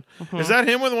over again. Is that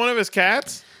him with one of his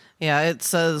cats? Yeah, it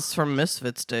says from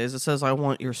Misfits days. It says, "I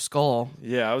want your skull."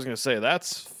 Yeah, I was going to say,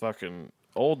 that's fucking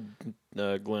old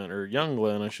Glenn, or young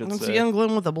Glenn, I should That's say. a young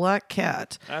Glenn with a black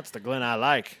cat. That's the Glenn I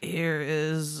like. Here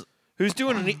is. Who's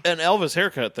doing an Elvis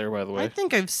haircut there, by the way? I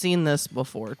think I've seen this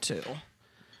before too.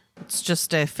 It's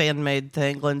just a fan-made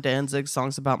thing. Glenn Danzig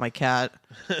songs about my cat.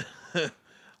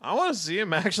 I want to see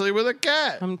him actually with a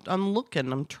cat. I'm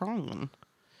looking. I'm trying.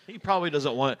 He probably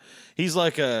doesn't want... He's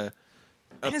like a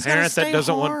He's gotta parent that stay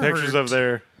doesn't want pictures hard. of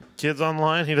their kids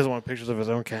online. He doesn't want pictures of his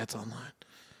own cats online.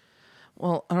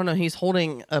 Well, I don't know. He's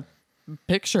holding a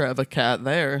picture of a cat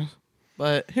there,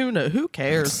 but who knows? Who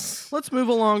cares? Let's move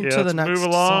along to the let's next move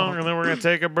along, song. and then we're going to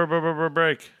take a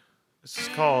break. This is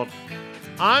called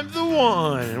I'm the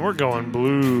One, and we're going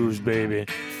blues, baby.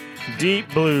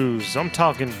 Deep blues. I'm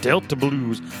talking Delta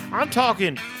blues. I'm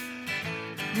talking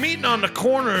meeting on the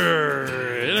corner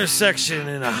intersection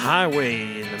in a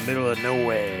highway in the middle of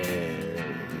nowhere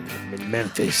in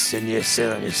Memphis, and you're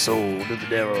selling your soul to the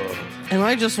devil. And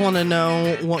I just want to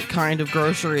know what kind of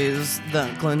groceries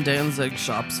that Glenn Danzig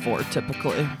shops for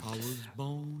typically.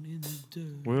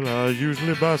 Well, I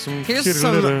usually buy some Here's kitty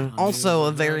some litter. also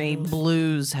a very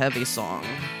blues heavy song.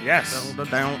 Yes. It's I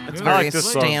very like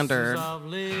this song. standard.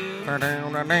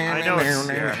 I know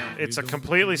it's a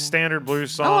completely standard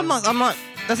blues song. Oh, I'm not.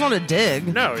 That's not a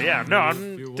dig. No, I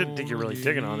didn't think you're really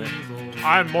digging on it.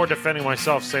 I'm more defending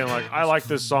myself, saying like I like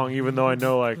this song, even though I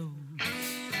know like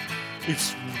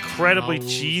it's incredibly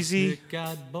cheesy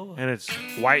and it's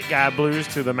white guy blues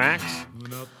to the max.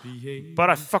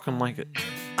 But I fucking like it.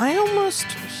 I almost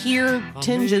hear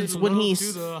tinges when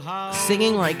he's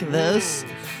singing like this.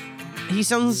 He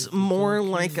sounds more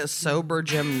like a sober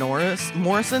Jim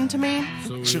Morrison to me.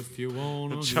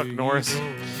 Chuck Norris.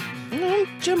 No,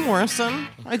 Jim Morrison.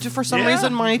 For some Yeah.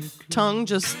 reason, my tongue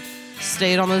just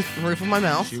stayed on the roof of my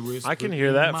mouth. I can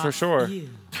hear that for sure.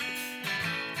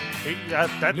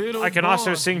 I can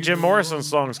also sing Jim Morrison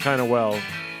songs kind of well.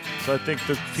 So I think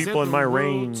the people in my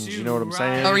range, you know what I'm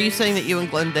saying? Oh, are you saying that you and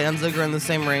Glenn Danzig are in the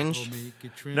same range?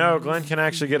 No, Glenn can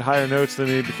actually get higher notes than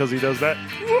me because he does that.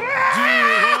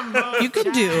 You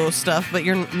can do stuff, but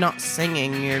you're not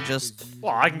singing. You're just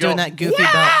Well, I can doing go, that goofy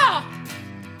belt.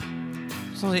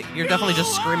 So you're definitely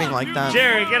just screaming like that.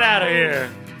 Jerry, get out of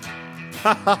here.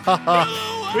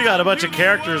 We got a bunch of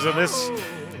characters in this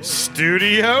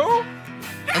studio.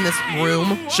 In this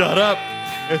room. Shut up.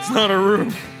 It's not a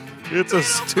room. It's a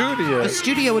studio. A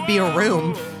studio would be a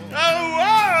room.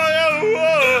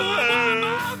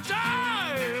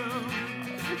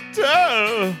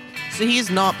 So he's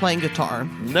not playing guitar.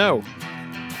 No.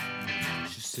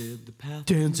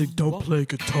 Danzig don't play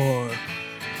guitar.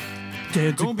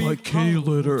 Danzig play kitty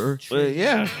litter.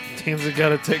 Yeah. Danzig got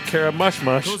to take care of Mush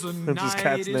Mush. That's his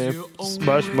cat's name.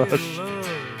 Smush Mush.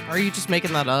 Are you just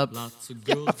making that up?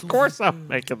 Of course I'm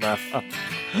making that up.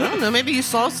 I don't know. Maybe you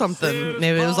saw something.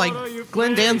 Maybe it was like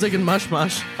Glenn Danzig and Mush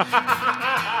Mush.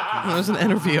 It was an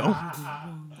interview.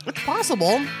 It's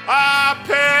possible. I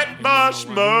pet Mush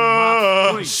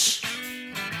Mush.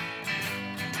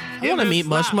 I want to meet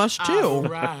Mush Mush too.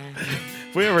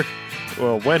 If we ever,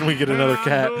 well, when we get another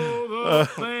cat,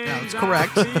 That's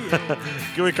correct.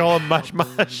 can we call him Mush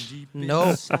Mush?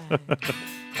 No.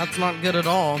 That's not good at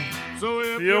all.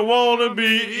 You wanna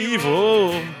be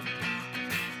evil?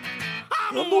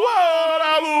 I'm the one,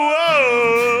 I'm the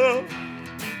one.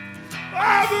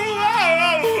 I'm the one,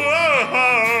 I'm the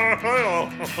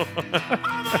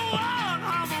one.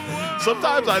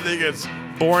 Sometimes I think it's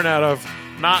born out of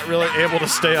not really able to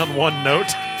stay on one note.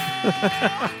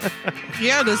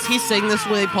 Yeah, does he sing this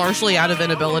way partially out of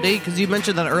inability? Because you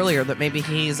mentioned that earlier, that maybe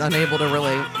he's unable to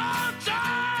really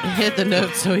hit the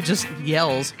notes, so he just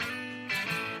yells.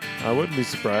 I wouldn't be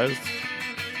surprised.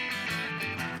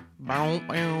 I've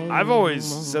I've always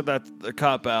said that the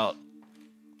cop out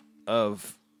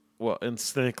of, well, and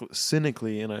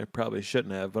cynically, and I probably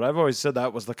shouldn't have, but I've always said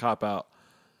that was the cop out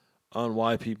on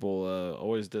why people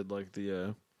always did like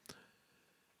the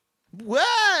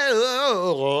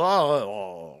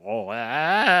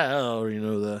well, you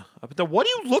know, the what are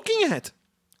you looking at?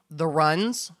 the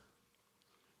runs.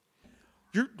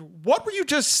 What were you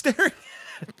just staring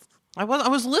at? I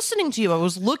was listening to you. I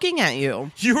was looking at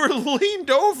you. You were leaned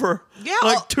over, Yeah,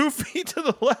 like 2 feet to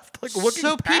the left, like looking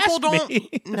so past people don't me.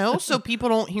 no, so people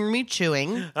don't hear me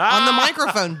chewing on the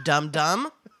microphone. Dum.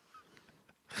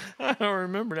 I don't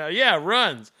remember now. Yeah,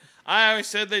 runs. I always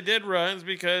said they did runs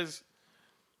because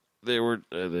they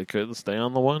couldn't stay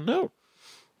on the one note.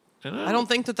 And I don't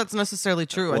think that that's necessarily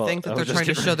true. Well, I think that I they're was just trying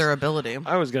to gonna- show their ability.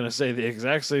 I was going to say the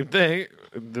exact same thing,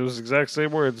 those exact same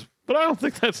words, but I don't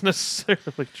think that's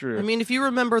necessarily true. I mean, if you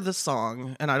remember the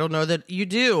song, and I don't know that you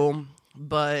do,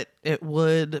 but it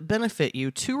would benefit you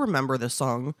to remember the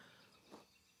song,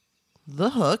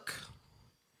 The Hook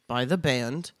by the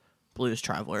band Blues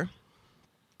Traveler.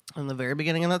 In the very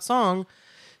beginning of that song,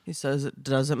 he says, "It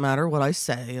doesn't matter what I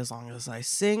say as long as I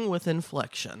sing with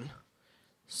inflection."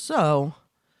 So,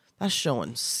 that's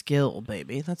showing skill,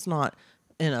 baby. That's not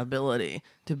inability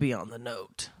to be on the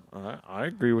note. I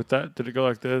agree with that. Did it go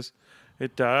like this?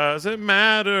 It doesn't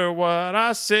matter what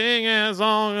I sing as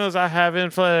long as I have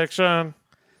inflection.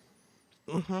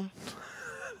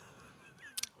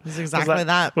 It's exactly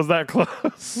that. Was that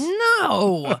close?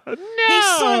 No! No! He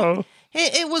sung,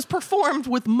 it was performed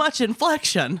with much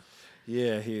inflection.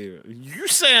 Yeah, you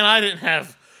saying I didn't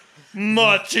have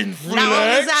much inflection? Long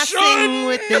as I sing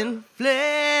with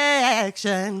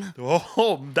inflection.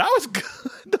 Oh, that was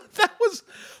good. That was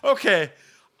okay.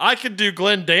 I could do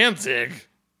Glenn Danzig,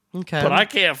 Okay. but I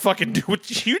can't fucking do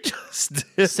what you just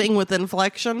did. Sing with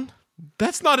inflection.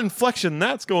 That's not inflection.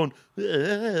 That's going.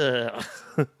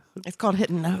 It's called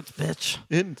hitting notes, bitch.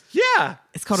 Yeah,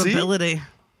 It's called See? ability.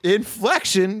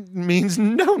 Inflection means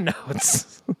no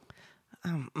notes.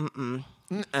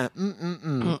 This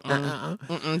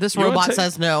You wanna robot take-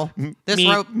 says no. This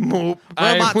Moop.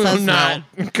 I robot will says no.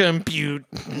 not compute.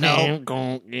 No.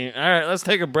 All right, let's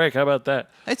take a break. How about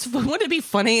that? Wouldn't it be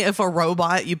funny if a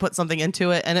robot, you put something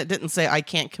into it and it didn't say I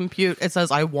can't compute, it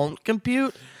says I won't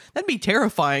compute? That'd be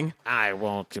terrifying. I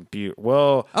won't compute.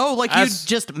 Well, Oh, like you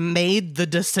just made the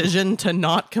decision to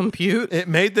not compute? it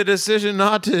made the decision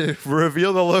not to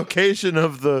reveal the location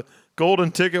of the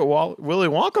golden ticket Willy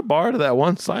Wonka bar to that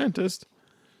one scientist.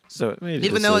 So it made a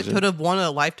Even though it decision. could have won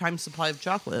a lifetime supply of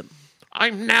chocolate.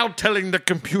 I'm now telling the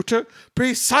computer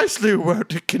precisely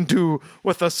what it can do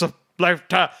with a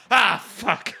lifetime. Ah,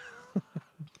 fuck.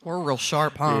 We're real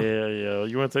sharp, huh? Yeah.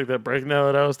 You want to take that break now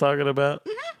that I was talking about?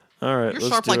 All right, You're let's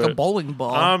sharp do like it. a bowling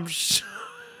ball.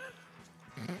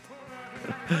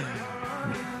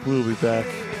 We'll be back.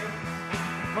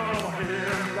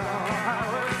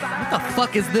 What the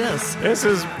fuck is this? This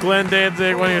is Glenn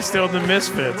Danzig when he was still in the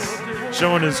Misfits,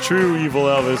 showing his true evil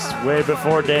Elvis way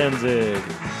before Danzig.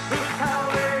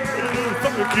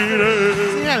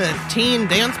 You have a teen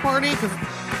dance party? 'Cause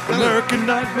American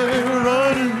Nightmare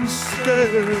running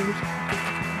scared.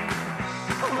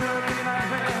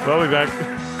 We'll be back.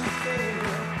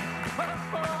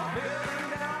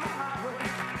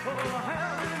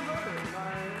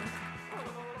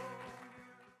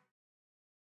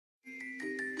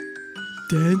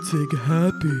 Danzig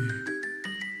happy.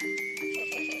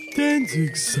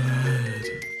 Danzig sad.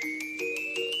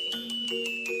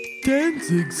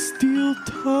 Danzig steal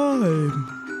time.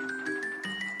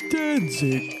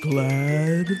 Danzig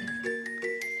glad.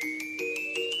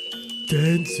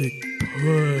 Danzig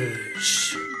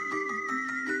push.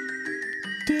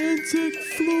 Danzig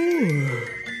floor.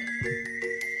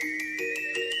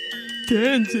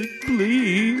 Danzig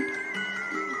bleed.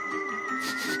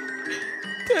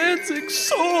 Danzig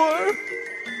sore.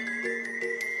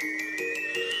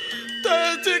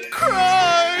 Danzig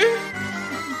cry.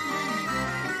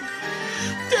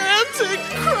 Danzig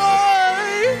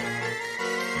cry.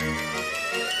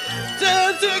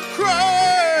 Danzig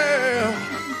cry.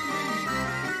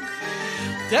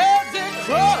 Danzig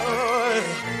cry.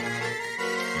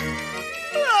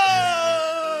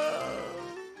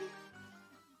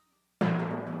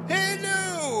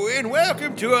 Hello, and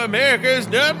welcome to America's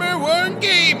 #1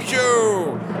 game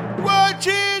show,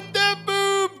 Watching the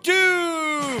Boob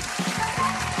Tube.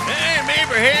 And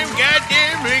Abraham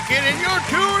Goddamn Lincoln, and you're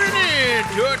tuning in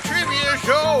to a trivia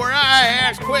show where I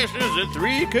ask questions to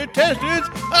 3 contestants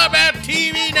about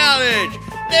TV knowledge.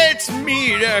 Let's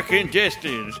meet our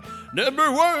contestants.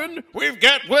 Number 1, we've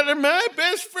got one of my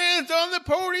best friends on the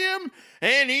podium,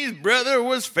 and his brother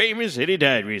was famous and he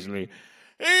died recently.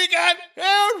 He got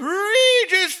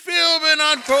Outrageous Philbin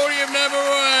on podium number 1.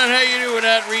 How you doing,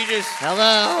 Outrageous?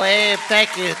 Hello, Abe.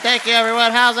 Thank you. Thank you,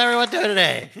 everyone. How's everyone doing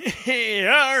today?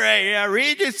 All right,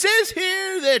 Outrageous. It says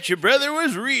here that your brother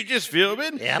was Regis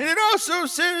Philbin. Yep. And it also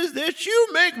says that you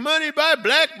make money by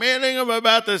blackmailing him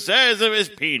about the size of his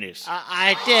penis.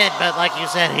 I did, but like you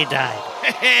said, he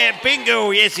died. Bingo,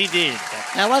 yes he did.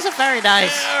 That wasn't very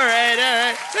nice. All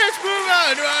right. Let's move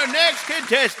on to our next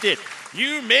contestant.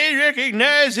 You may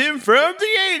recognize him from the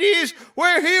 80s,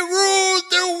 where he ruled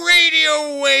the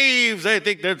radio waves. I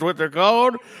think that's what they're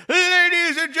called.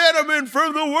 Ladies and gentlemen,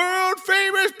 from the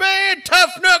world-famous band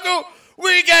Tough Knuckle,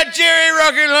 we got Jerry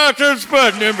Rockin' Lots on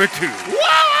spot number 2.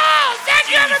 Whoa! Thank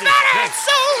you, everybody. It's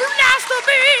so nice to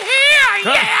be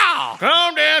here. Yeah.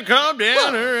 Calm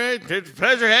down. All right. It's a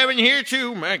pleasure having you here,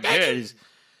 too. My God.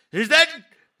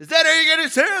 Is that how you're going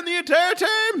to sound the entire time?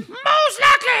 Most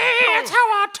likely, that's how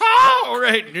I talk. All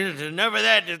right, enough of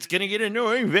that. It's going to get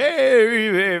annoying very,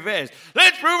 very fast.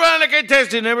 Let's move on to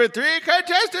contestant number 3.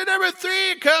 Contestant number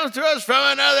 3 comes to us from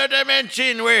another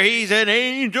dimension where he's an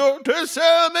angel to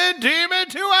some and demon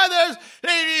to others.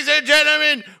 Ladies and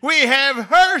gentlemen, we have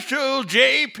Herschel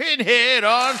J. Pinhead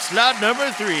on slot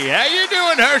number 3. How you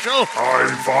doing, Herschel?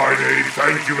 I'm fine, Abe.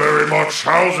 Thank you very much.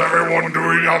 How's everyone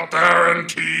doing out there in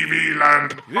TV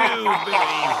land?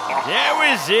 That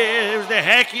was it. It was the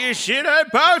hackiest shit I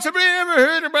possibly ever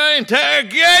heard in my entire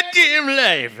goddamn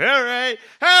life. All right.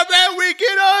 How about we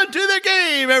get on to the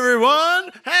game,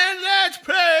 everyone? And let's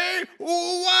play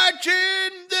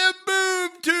Watching the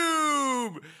Boob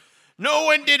Tube. No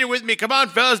one did it with me. Come on,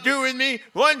 fellas, do it with me.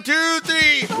 1, 2,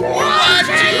 3. Watching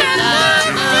the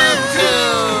Boob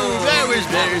Tube. That was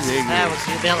better than That was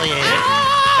humiliating.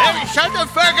 Hey, shut the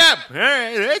fuck up! All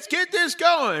right, let's get this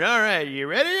going. All right, you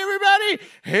ready, everybody?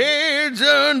 Hands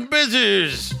on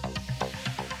business.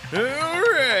 All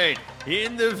right.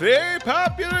 In the very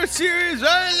popular series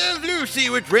I Love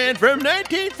Lucy, which ran from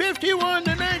 1951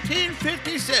 to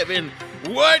 1957,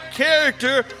 what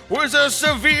character was a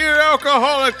severe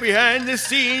alcoholic behind the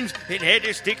scenes and had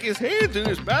to stick his hands in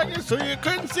his pockets so you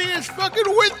couldn't see his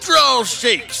fucking withdrawal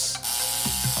shakes?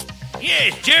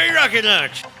 Yes, Jerry Rocket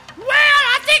Launch. Well,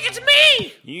 I think it's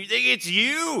me. You think it's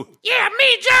you? Yeah,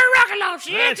 me, Jerry Rocket Launch.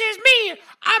 The answer is me.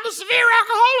 I'm a severe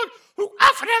alcoholic who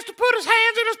often has to put his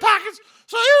hands in his pockets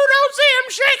so you don't see him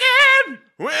shaking.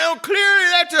 Well, clearly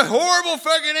that's a horrible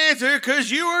fucking answer because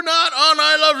you were not on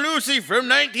I Love Lucy from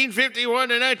 1951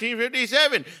 to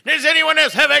 1957. Does anyone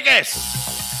else have a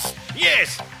guess?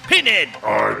 Yes, Pinhead.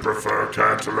 I prefer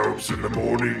cantaloupes in the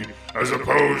morning as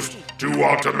opposed to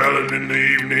watermelon in the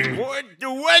evening. What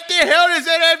the hell does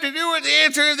that have to do with the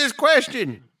answer of this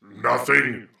question?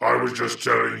 Nothing. I was just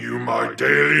telling you my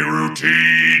daily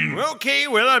routine. Okay,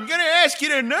 well, I'm going to ask you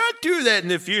to not do that in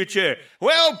the future.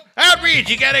 Well, Outreach,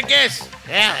 you got a guess?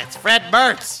 Yeah, it's Fred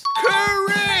Mertz.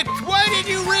 Correct! Why did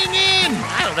you ring in?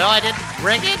 I don't know. I didn't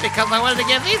ring it because I wanted to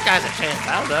give these guys a chance.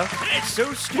 I don't know. That's so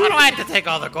Why stupid. do I have to take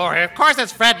all the glory? Of course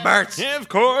it's Fred Mertz. Yeah, of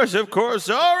course.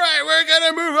 All right, we're going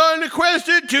to move on to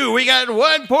question 2. We got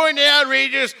 1 point to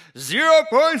Outrageous, 0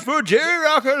 points for Jerry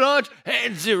Rocket Launch,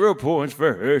 and 0 points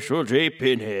for Herschel J.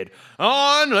 Pinhead.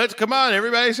 Come on,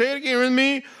 everybody say it again with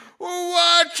me.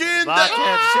 Watching the...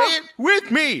 Say it with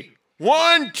me.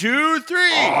 1, 2, 3.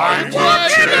 I will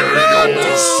tear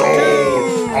your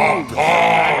soul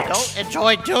apart. Don't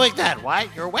enjoy doing that. Why?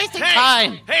 You're wasting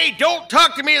time. Hey, don't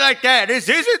talk to me like that. This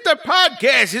isn't the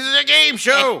podcast. This is a game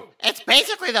show. It's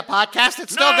basically the podcast.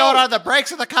 It's still No. going on the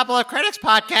breaks of the Couple of Critics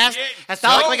podcast. Yeah, It's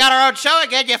not so? like we got our own show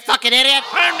again, you fucking idiot.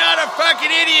 I'm not a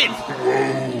fucking idiot.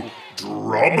 Whoa,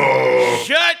 drama.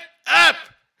 Shut up.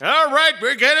 All right,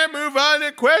 we're going to move on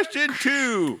to question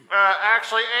 2.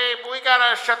 Actually, Abe, we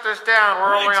gotta shut this down.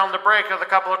 We're only on the break of the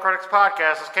Couple of Critics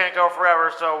podcast. This can't go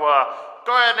forever, so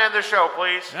go ahead and end the show,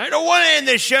 please. I don't want to end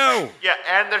the show. Yeah,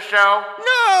 end the show.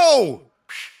 No.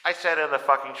 I said end the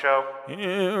fucking show.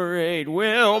 All right.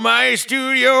 Well, my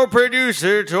studio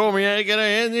producer told me I got to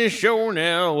end this show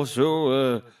now,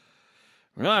 so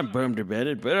well, I'm bummed about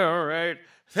it, but all right.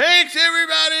 Thanks,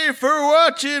 everybody, for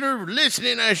watching, or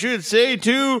listening, I should say,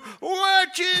 to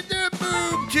Watching the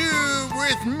Boob Tube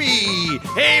with me,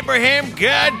 Abraham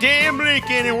Goddamn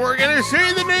Lincoln, and we're going to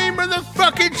say the name of the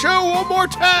fucking show one more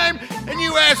time, and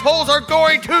you assholes are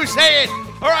going to say it,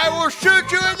 or I will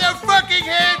shoot you in the fucking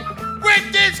head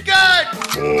with this gun!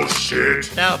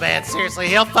 Bullshit. No, man, seriously,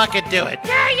 he'll fucking do it.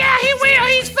 Yeah, he will.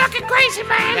 He's fucking crazy,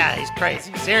 man. Yeah, he's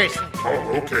crazy. Seriously.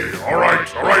 Oh, okay. All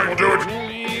right, we'll do it.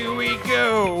 Here we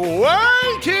go.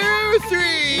 1, 2,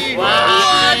 3.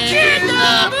 Watching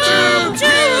the Boom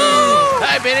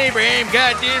I've been Abraham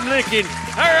Goddamn Lincoln.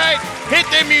 All right, hit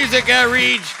the music,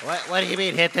 Reach. What do you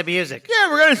mean, hit the music? Yeah,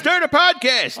 we're going to start a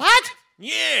podcast. What?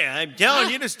 Yeah, I'm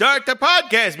telling you to start the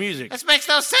podcast music. This makes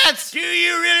no sense. Do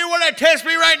you really want to test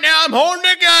me right now? I'm holding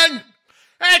a gun.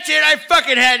 That's it, I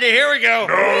fucking had to. Here we go.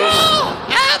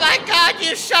 Oh my God,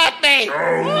 you shot me.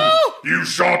 Oh, you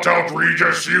shot out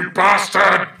Regis, you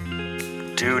bastard.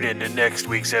 Tune in to next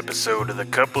week's episode of the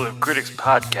Couple of Critics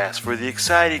podcast for the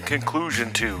exciting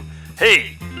conclusion to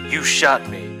Hey, You Shot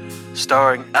Me,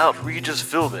 starring Out Regis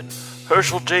Philbin,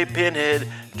 Herschel J. Pinhead,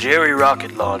 Jerry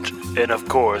Rocket Launch, and of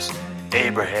course,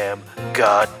 Abraham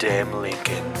Goddamn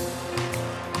Lincoln.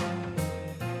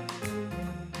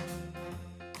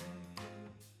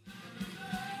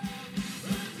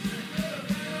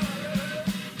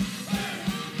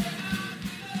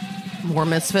 More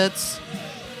Misfits.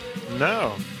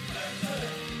 No.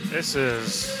 This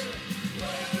is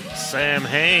Sam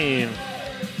Hain.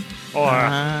 Or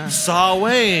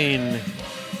Sawane,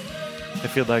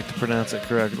 if you'd like to pronounce it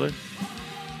correctly.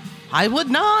 I would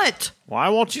not. Why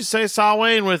won't you say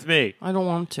Sawane with me? I don't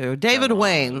want to. David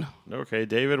Wayne. Okay,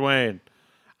 David Wayne.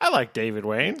 I like David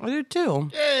Wayne. I do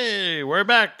too. Yay, we're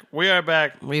back. We are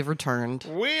back. We've returned.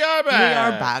 We are back. We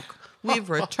are back. We've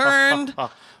returned.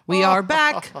 We are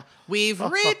back. We've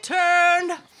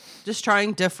returned. Just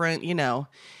trying different,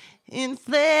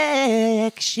 inflections.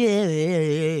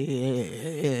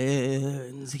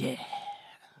 Yeah.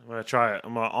 I'm going to try it.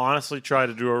 I'm going to honestly try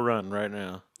to do a run right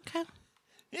now. Okay.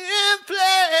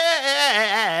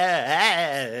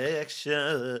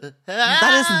 Inflection.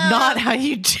 That is not how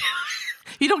you do.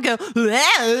 You don't go.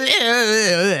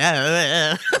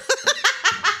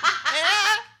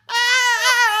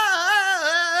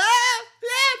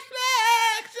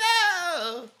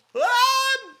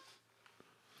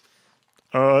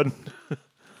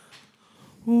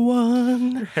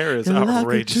 One. Your hair is Like a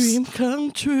outrageous. dream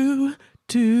come true.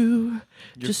 2.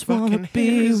 Just wanna fucking be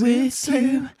hair is with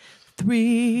insane. you.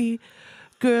 3.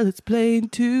 Girl, it's plain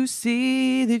to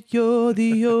see that you're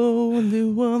the only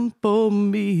one for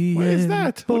me. What is And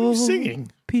that? What are you 4,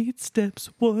 singing? Repeat steps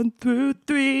 1 through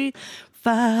 3.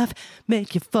 5,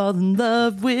 make you fall in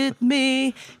love with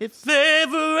me. If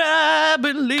ever I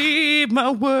believe my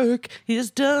work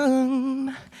is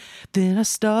done, then I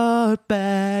start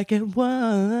back at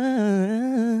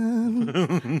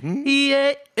 1.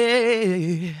 Yeah.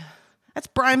 That's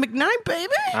Brian McKnight,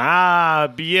 baby.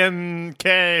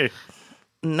 BMK.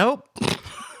 Nope.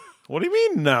 What do you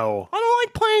mean, no? I don't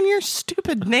like playing your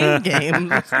stupid name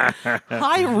games.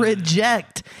 I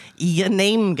reject your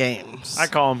name games. I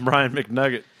call him Brian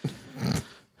McNugget.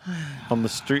 On the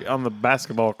street, on the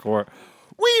basketball court.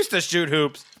 We used to shoot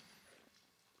hoops.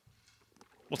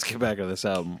 Let's get back to this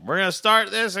album. We're going to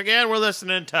start this again. We're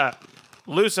listening to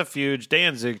Lucifuge,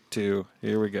 Danzig 2.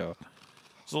 Here we go.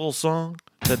 It's a little song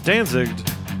that Danzig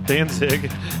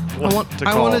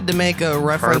I wanted to make a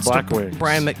reference to Black Wings.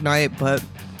 Brian McKnight, but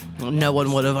no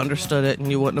one would have understood it, and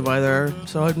you wouldn't have either.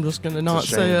 So I'm just going to not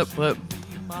say shame. it. But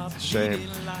Shame.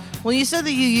 well, you said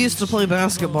that you used to play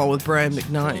basketball with Brian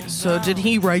McKnight. So did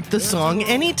he write the song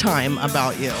Anytime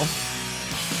about you?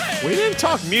 We didn't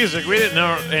talk music. We didn't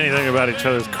know anything about each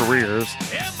other's careers.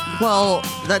 Well,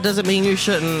 that doesn't mean you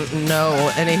shouldn't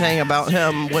know anything about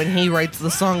him when he writes the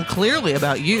song clearly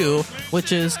about you,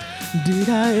 which is, did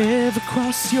I ever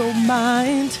cross your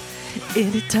mind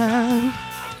anytime?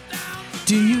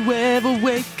 Do you ever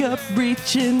wake up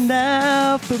reaching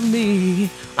out for me?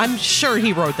 I'm sure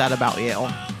he wrote that about you.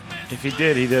 If he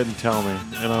did, he didn't tell me.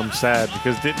 And I'm sad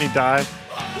because didn't he die?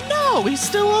 No, he's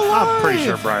still alive.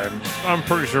 I'm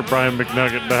pretty sure Brian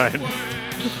McNugget died.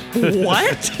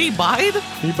 What? He died?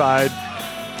 He died.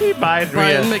 He died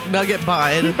Brian via, McNugget he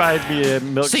died. died via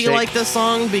milkshake. So you like this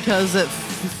song because it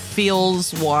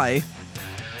feels why?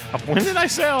 When did I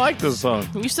say I like this song?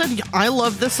 You said, I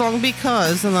love this song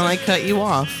because, and then I cut you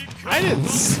off. I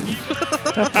didn't.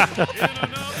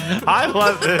 I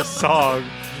love this song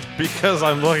because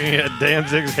I'm looking at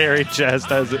Danzig's hairy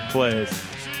chest as it plays.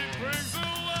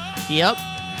 Yep.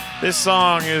 This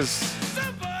song is.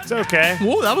 It's okay.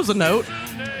 Whoa, that was a note.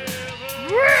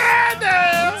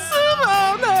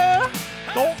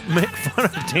 Don't make fun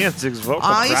of Danzig's vocal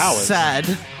I prowess. said,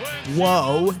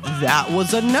 whoa, that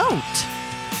was a note.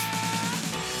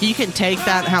 You can take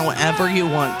that however you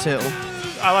want to.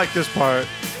 I like this part.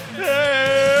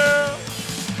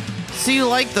 So you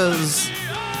like those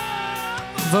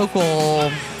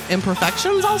vocal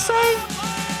imperfections, I'll say.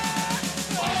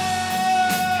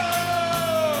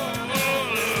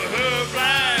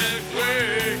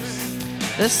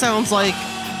 This sounds like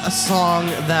a song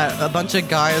that a bunch of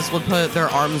guys would put their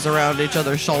arms around each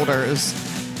other's shoulders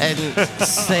and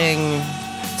sing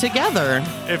together.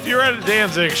 If you're at a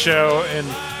Danzig show, and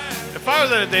if I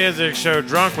was at a Danzig show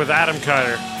drunk with Adam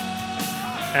Cutter,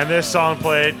 and this song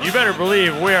played, you better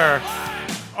believe we are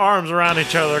arms around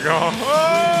each other going,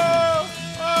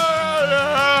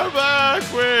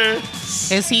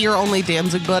 backwards. Is he your only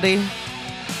Danzig buddy?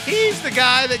 He's the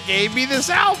guy that gave me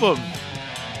this album.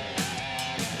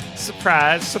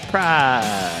 Surprise,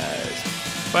 surprise.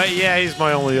 But yeah, he's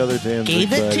my only other Danzig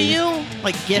Gave it buddy. to you?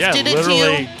 Like gifted it to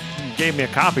literally you? gave me a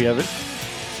copy of it.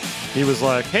 He was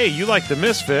like, hey, you like the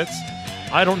Misfits?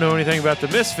 I don't know anything about the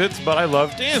Misfits, but I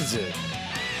love Danzig.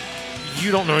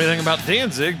 You don't know anything about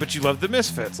Danzig, but you love the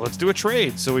Misfits. Let's do a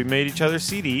trade. So we made each other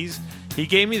CDs. He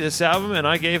gave me this album, and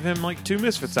I gave him like 2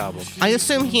 Misfits albums. I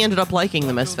assume he ended up liking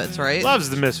the Misfits, right? Loves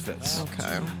the Misfits.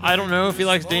 Okay. I don't know if he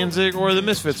likes Danzig or the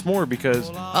Misfits more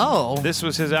because Oh. this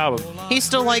was his album. He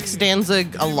still likes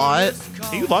Danzig a lot.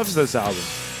 He loves this album.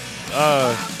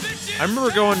 I remember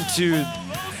going to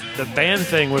the band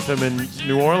thing with him in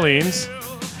New Orleans,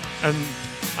 and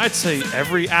I'd say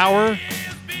every hour,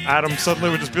 Adam suddenly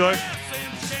would just be like,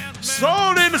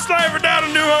 sold into slavery down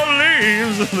in New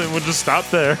Orleans, and then we'll just stop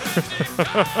there.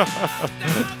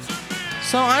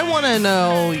 So I want to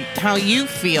know how you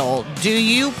feel. Do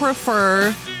you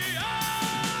prefer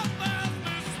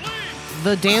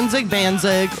the Danzig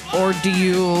Banzig, or do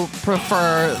you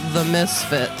prefer the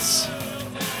Misfits?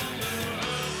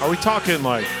 Are we talking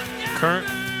like current,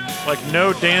 like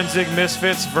no Danzig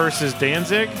Misfits versus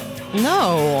Danzig?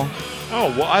 No. Oh,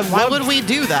 well, I Why love would we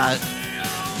do that?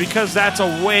 because that's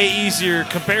a way easier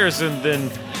comparison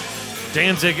than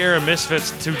Danzig era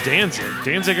Misfits to Danzig.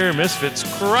 Danzig era Misfits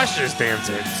crushes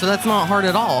Danzig. So that's not hard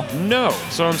at all. No.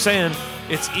 So I'm saying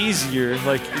it's easier.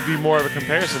 Like, it'd be more of a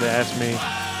comparison to ask me,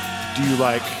 do you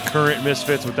like current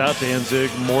Misfits without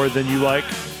Danzig more than you like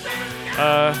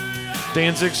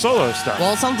Danzig solo stuff?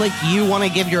 Well, it sounds like you want to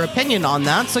give your opinion on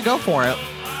that, so go for it.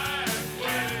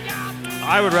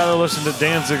 I would rather listen to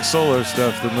Danzig solo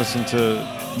stuff than listen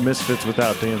to Misfits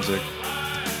without Danzig.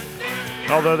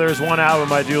 Although there's one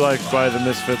album I do like by the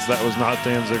Misfits that was not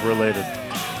Danzig related.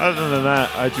 Other than that,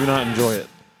 I do not enjoy it.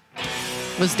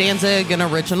 Was Danzig an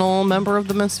original member of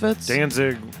the Misfits?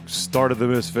 Danzig started the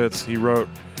Misfits. He wrote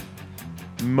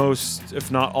most,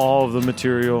 if not all, of the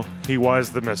material. He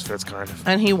was the Misfits, kind of.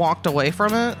 And he walked away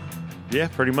from it? Yeah,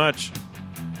 pretty much.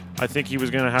 I think he was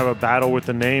going to have a battle with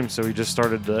the name, so he just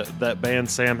started that band,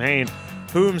 Sam Hain,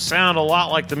 whom sound a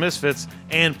lot like the Misfits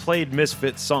and played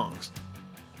Misfits songs.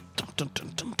 And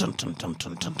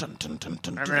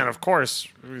then, of course,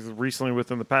 recently,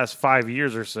 within the past 5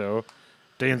 years or so,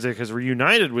 Danzig has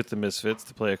reunited with the Misfits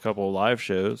to play a couple of live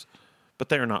shows, but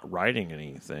they're not writing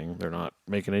anything. They're not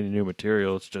making any new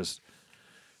material. It's just,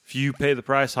 if you pay the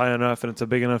price high enough and it's a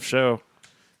big enough show,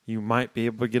 you might be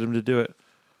able to get them to do it.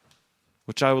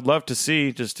 Which I would love to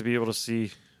see, just to be able to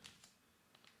see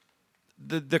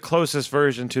the closest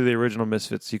version to the original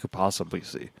Misfits you could possibly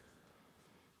see.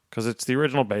 Because it's the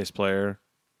original bass player.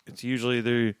 It's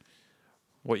usually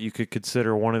what you could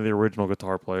consider one of the original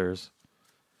guitar players.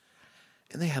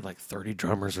 And they had like 30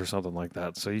 drummers or something like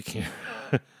that, so you can't...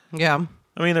 Yeah.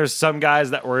 I mean, there's some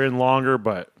guys that were in longer,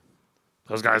 but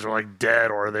those guys are like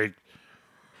dead or they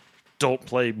don't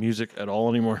play music at all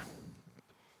anymore.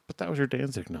 But that was your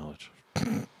Danzig knowledge.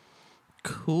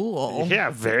 Cool. Yeah,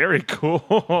 very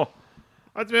cool.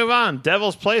 Let's move on.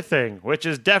 Devil's Plaything, which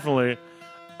is definitely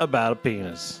about a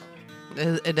penis.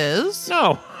 It is?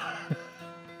 No.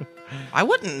 I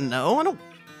wouldn't know.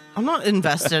 I'm not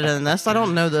invested in this. I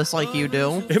don't know this like you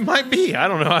do. It might be. I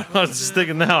don't know. I was just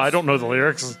thinking now. I don't know the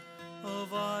lyrics.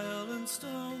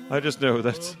 I just know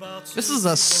that's This is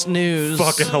a snooze.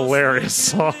 fucking hilarious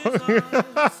song.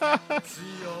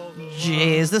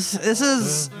 Jeez, this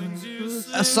is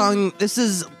a song. This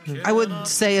is, I would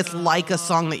say, it's like a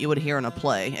song that you would hear in a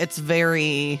play. It's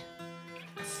very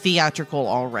theatrical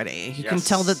already. You can Yes.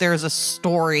 tell that there's a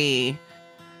story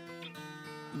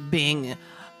being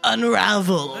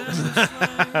unraveled.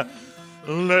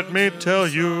 Let me tell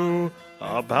you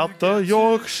about the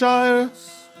Yorkshire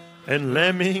and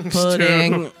Lemmings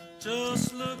Putting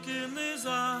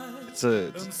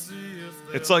too.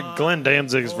 It's like Glenn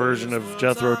Danzig's version of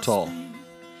Jethro Tull.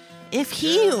 if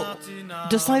he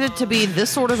decided to be this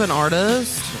sort of an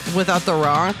artist without the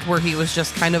rock, where he was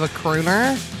just kind of a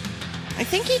crooner, I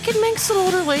think he could make some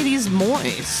older ladies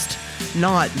moist.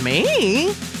 Not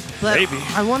me, but Maybe.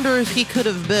 I wonder if he could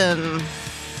have been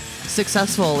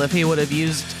successful if he would have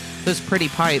used those pretty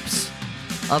pipes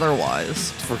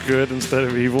otherwise. For good instead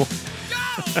of evil.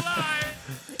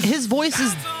 His voice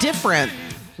is different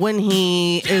when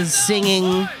he is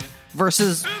singing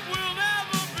versus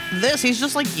this. He's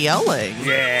just like yelling.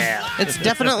 Yeah. It's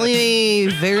definitely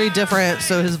very different,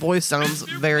 so his voice sounds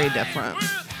very different.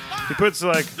 He puts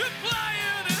like,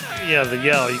 the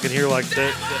yell. You can hear like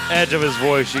the edge of his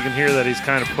voice. You can hear that he's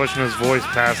kind of pushing his voice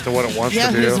past to what it wants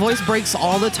to do. His voice breaks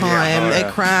all the time. Yeah. Oh, yeah.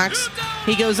 It cracks.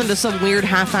 He goes into some weird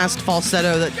half-assed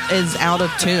falsetto that is out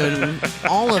of tune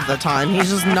all of the time.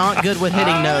 He's just not good with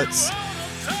hitting notes.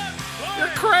 You're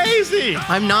crazy.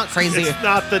 I'm not crazy. It's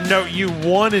not the note you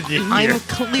wanted to hear. I'm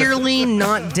clearly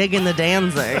not digging the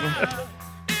Danzig.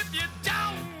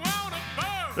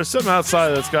 There's something outside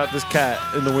that's got this cat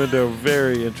in the window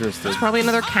very interested. It's probably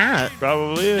another cat.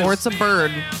 Probably is. Or it's a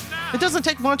bird. It doesn't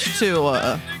take much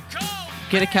to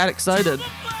get a cat excited.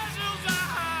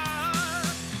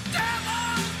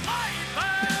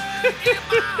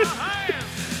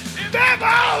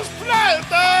 Devil's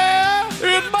Planter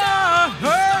in my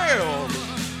hand.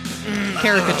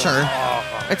 Caricature.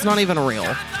 It's not even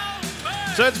real.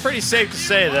 So it's pretty safe to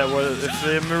say that if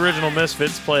the original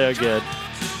Misfits play again,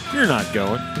 you're not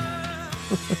going.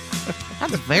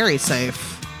 That's very safe.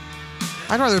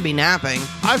 I'd rather be napping.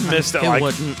 I've missed it. Who Like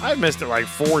wouldn't? I've missed it like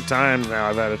 4 times now.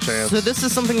 I've had a chance. So this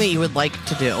is something that you would like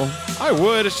to do. I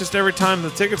would. It's just every time the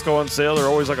tickets go on sale, they're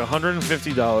always like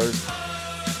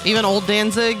 $150. Even old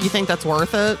Danzig, you think that's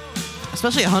worth it?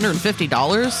 Especially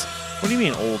 $150? What do you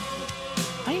mean old?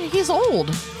 He's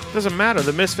old. Doesn't matter.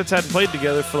 The Misfits hadn't played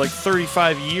together for like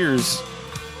 35 years.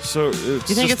 So it's You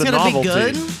think just it's the gonna novelty. be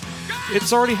good?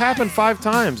 It's already happened 5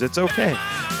 times. It's okay.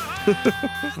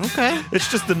 Okay. It's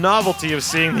just the novelty of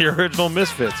seeing the original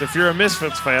Misfits. If you're a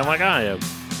Misfits fan like I am,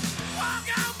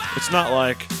 it's not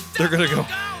like they're going to go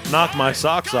knock my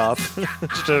socks off.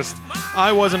 It's just,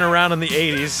 I wasn't around in the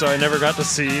 80s, so I never got to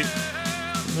see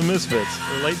the Misfits.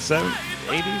 The late 70s,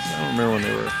 80s? I don't remember when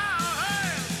they were.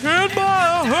 In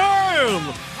my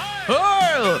hand!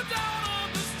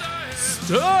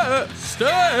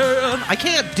 Stand. I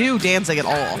can't do Danzig at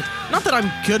all. Not that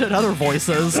I'm good at other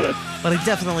voices, but I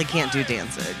definitely can't do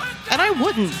Danzig. And I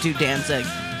wouldn't do Danzig,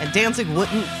 and Danzig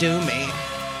wouldn't do me.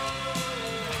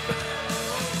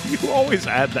 You always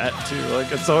add that too.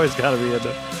 Like, it's always got to be in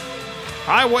there.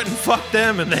 I wouldn't fuck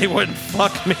them, and they wouldn't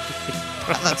fuck me.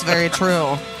 That's very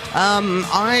true.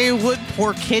 I would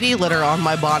pour kitty litter on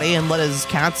my body and let his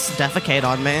cats defecate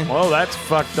on me. Well, that's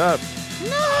fucked up.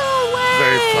 No way!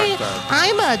 Very fucked up.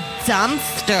 I'm a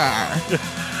dumpster.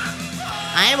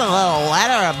 I'm a little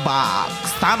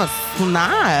letterbox. I'm a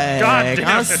snake. God damn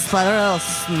I'm it. a little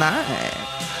snake.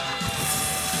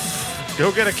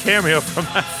 Go get a cameo from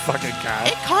that fucking guy.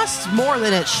 It costs more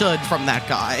than it should from that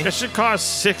guy. It should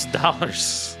cost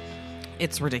 $6.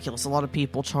 It's ridiculous. A lot of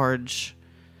people charge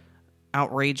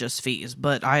outrageous fees,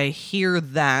 but I hear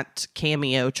that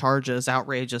Cameo charges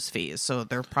outrageous fees, so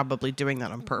they're probably doing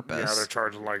that on purpose. Yeah, they're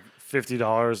charging like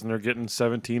 $50 and they're getting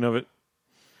 17 of it.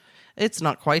 It's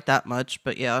not quite that much,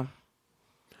 but yeah.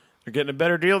 They're getting a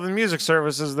better deal than music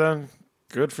services then.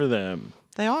 Good for them.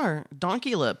 They are.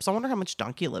 Donkey Lips. I wonder how much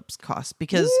Donkey Lips cost,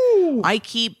 because I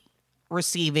keep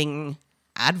receiving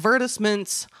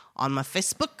advertisements on my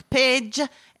Facebook page,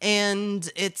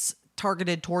 and it's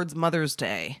targeted towards Mother's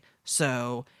Day.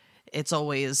 So it's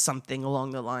always something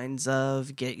along the lines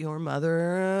of get your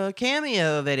mother a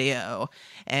cameo video.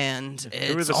 And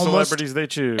Who are it's the almost, celebrities they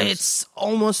choose? it's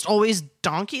almost always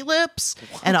Donkey Lips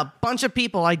and a bunch of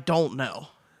people I don't know.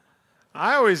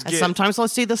 I always And get... sometimes I'll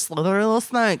see the slithery little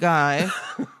snake guy.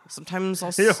 Sometimes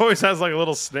I'll He always has like a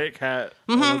little snake hat.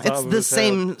 on the top It's of the his head.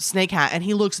 same snake hat, and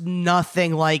he looks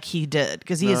nothing like he did,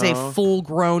 because he is a No.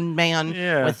 full-grown man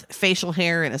Yeah. with facial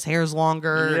hair, and his hair's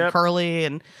longer and Yep. curly,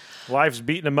 and Life's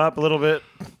beating him up a little bit.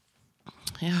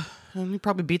 yeah, and he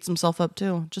probably beats himself up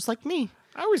too, just like me.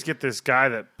 I always get this guy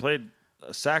that played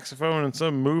a saxophone in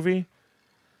some movie,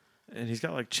 and he's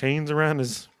got like chains around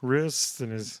his wrists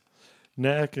and his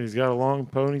neck, and he's got a long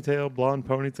ponytail, blonde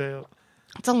ponytail.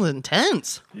 It sounds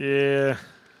intense. Yeah,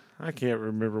 I can't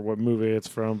remember what movie it's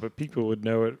from, but people would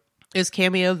know it. Is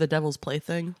Cameo the Devil's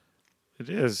Plaything? It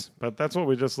is, but that's what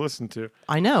we just listened to.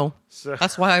 I know. So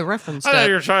That's why I referenced I thought it.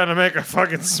 you were trying to make a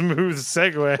fucking smooth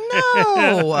segue.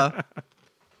 No,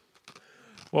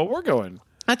 Well, we're going,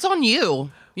 that's on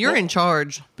you. You're in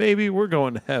charge. baby. We're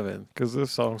going to heaven because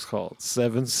this song's called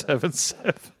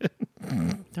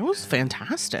 777. That was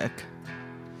fantastic.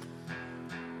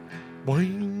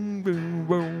 Boing, boom,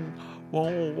 boom.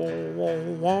 Whoa, whoa, whoa,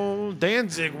 whoa.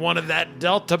 Danzig wanted that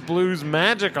Delta blues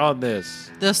magic on this.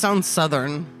 This sounds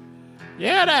southern.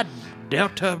 Yeah, that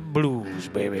Delta Blues,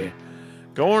 baby.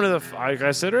 Going to the, like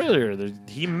I said earlier,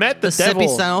 he met the Mississippi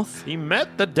devil. South. He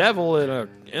met the devil in a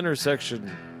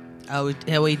intersection, Oh,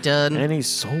 yeah, we did. and he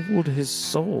sold his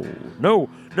soul. No.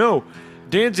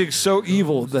 Danzig's so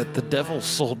evil that the devil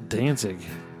sold Danzig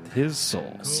his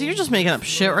soul. So you're just making up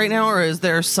shit right now, or is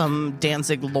there some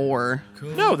Danzig lore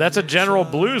No, that's a general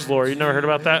blues lore. You never heard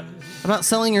about that? about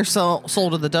selling your soul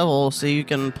to the devil so you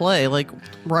can play like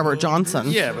Robert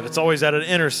Johnson? Yeah, but it's always at an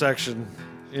intersection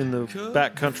in the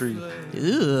back country.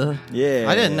 Ugh. Yeah.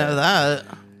 I didn't know that.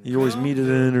 You always meet at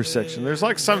an intersection. There's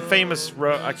like some famous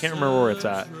road, I can't remember where it's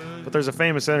at, but there's a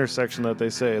famous intersection that they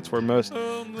say it's where most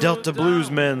Delta blues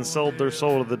men sold their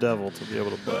soul to the devil to be able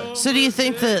to play. So do you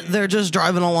think that they're just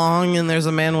driving along and there's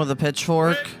a man with a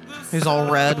pitchfork who's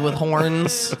all red with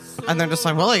horns, and they're just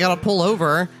like, well, I gotta pull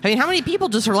over? I mean, how many people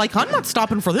just are like, I'm not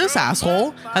stopping for this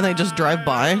asshole, and they just drive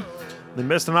by? They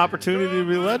missed an opportunity to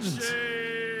be legends.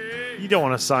 You don't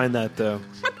want to sign that, though.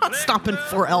 I'm not stopping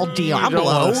for El You don't want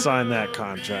Diablo. to sign that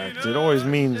contract. It always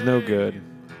means no good.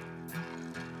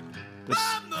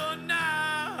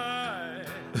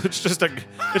 It's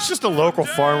just a local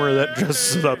farmer that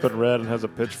dresses up in red and has a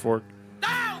pitchfork.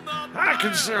 I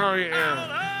can sell you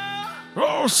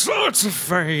all sorts of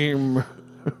fame.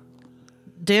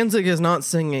 Danzig is not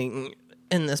singing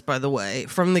in this, by the way.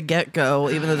 From the get-go,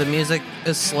 even though the music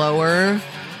is slower,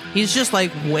 he's just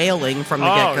like wailing from the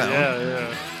get-go.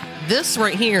 yeah. This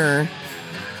right here,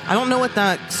 I don't know what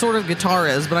that sort of guitar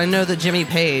is, but I know that Jimmy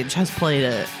Page has played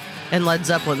it in Led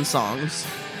Zeppelin songs.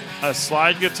 A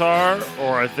slide guitar,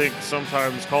 or I think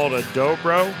sometimes called a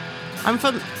dobro,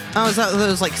 Oh, is that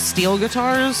those like steel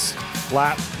guitars?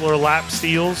 lap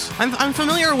steels. I'm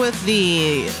familiar with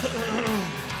the.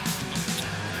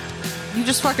 You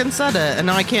just fucking said it, and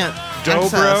now I can't. Dobro?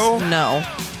 access- No.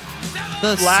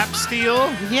 The Lap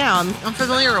steel? Yeah, I'm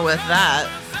familiar with that.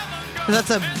 'Cause that's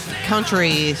a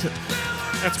country.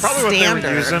 That's probably what they Standard.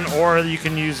 were using, or you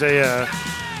can use a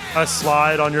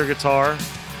slide on your guitar,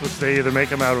 which they either make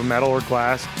them out of metal or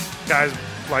glass. Guys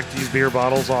like to use beer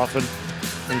bottles often,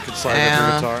 and you can slide it with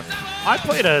your guitar. I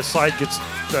played a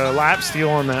lap steel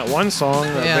on that one song,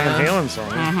 that Yeah. Van Halen song.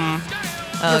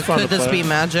 They're fun Could to this play. be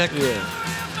magic? Yeah.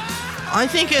 I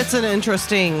think it's an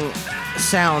interesting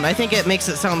sound. I think it makes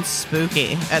it sound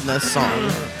spooky in this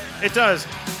song. It does.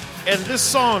 And this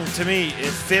song, to me,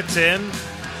 it fits in,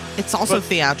 It's also But-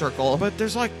 theatrical. but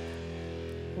there's like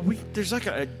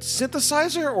a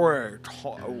synthesizer or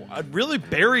a really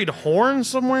buried horn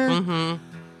somewhere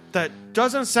that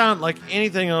doesn't sound like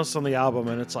anything else on the album.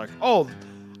 And it's like, oh,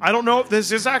 I don't know if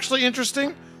this is actually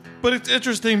interesting, but it's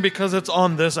interesting because it's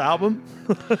on this album.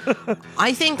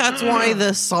 I think that's why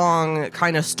this song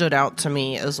kind of stood out to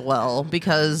me as well,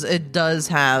 because it does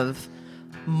have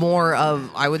more of,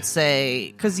 I would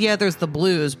say, because yeah, there's the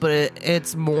blues, but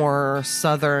it's more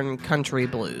southern country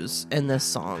blues in this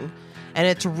song, and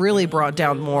it's really brought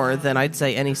down more than I'd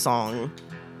say any song.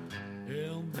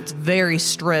 It's very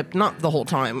stripped, not the whole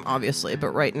time, obviously, but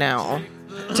right now,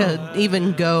 to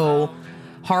even go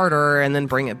harder and then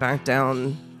bring it back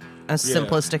down as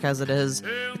simplistic as it is.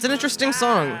 It's an interesting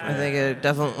song. I think it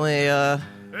definitely, I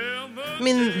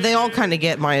mean, they all kind of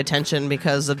get my attention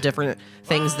because of different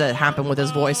things that happen with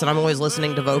his voice, and I'm always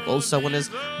listening to vocals, so when his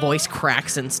voice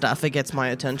cracks and stuff, it gets my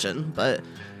attention. But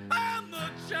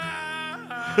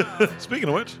Speaking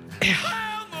of which,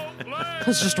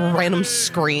 it's just random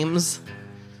screams.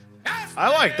 I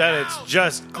like that it's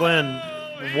just Glenn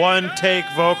one take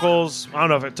vocals. I don't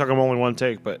know if it took him only one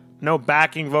take, but no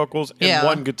backing vocals and Yeah.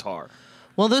 one guitar.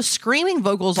 Well, those screaming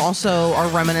vocals also are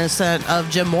reminiscent of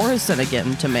Jim Morrison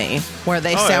again to me, where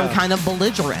they sound yeah. kind of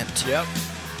belligerent. Yep.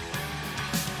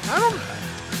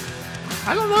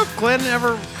 I don't know if Glenn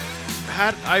ever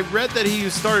had. I read that he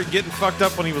started getting fucked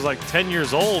up when he was like 10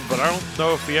 years old, but I don't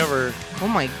know if he ever, Oh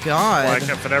my god. like,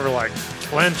 if it ever like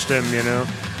clenched him, you know.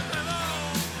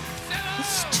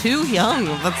 It's too young.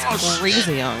 That's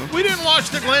crazy young. We didn't watch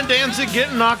the Glenn Danzig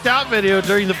getting knocked out video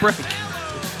during the break.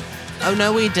 Oh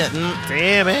no, we didn't.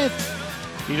 Damn it!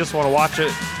 You just want to watch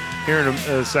it here in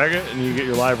a second, and you get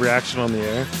your live reaction on the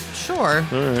air. Sure,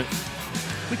 All right.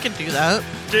 we can do that.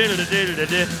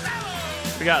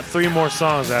 We got 3 more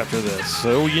songs after this,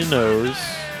 so you knows.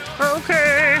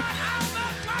 Okay.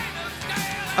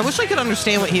 I wish I could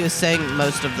understand what he was saying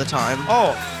most of the time.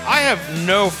 Oh, I have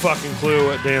no fucking clue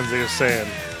what Danzig is saying.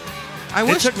 I It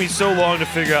wish took me so long to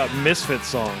figure out Misfits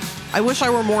songs. I wish I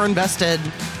were more invested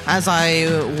as I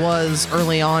was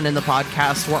early on in the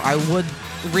podcast, where I would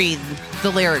read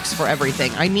the lyrics for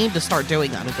everything. I need to start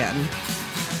doing that again.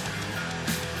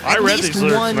 I At read least these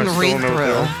lyrics one and I still read don't know what through.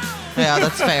 they are. Yeah,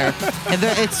 that's fair. And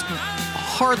it's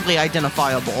hardly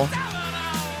identifiable.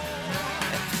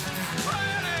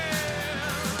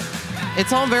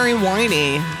 It's all very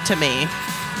whiny to me.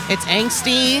 It's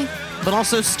angsty, but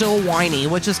also still whiny,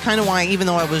 which is kind of why, even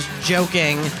though I was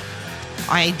joking,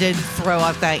 I did throw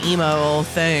out that emo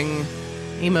thing,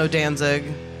 emo Danzig,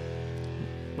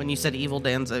 when you said evil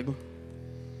Danzig.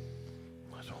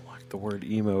 I don't like the word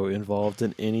emo involved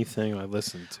in anything I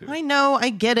listen to. I know, I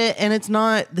get it, and it's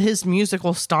not his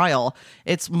musical style.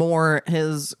 It's more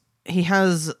he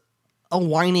has a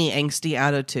whiny, angsty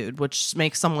attitude, which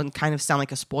makes someone kind of sound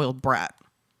like a spoiled brat.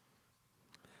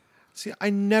 See, I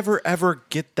never ever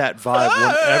get that vibe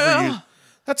whenever you...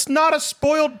 That's not a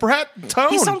spoiled brat tone.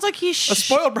 He sounds like a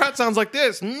spoiled brat sounds like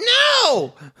this.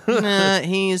 No! Nah,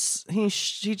 he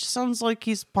just sounds like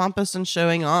he's pompous and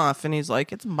showing off, and he's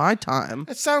like, it's my time.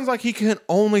 It sounds like he can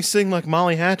only sing like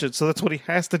Molly Hatchet, so that's what he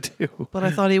has to do. But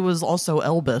I thought he was also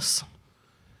Elvis.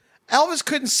 Elvis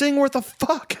couldn't sing worth a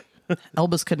fuck.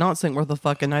 Elvis could not sing worth a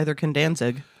fuck, and neither can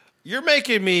Danzig. You're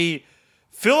making me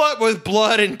fill up with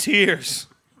blood and tears.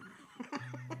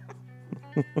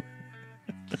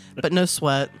 But no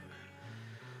sweat.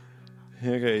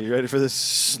 Okay, you ready for this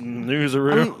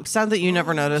snooze-a-roo? I'm sad that you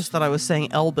never noticed that I was saying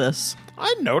Elvis.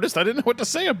 I noticed. I didn't know what to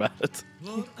say about it.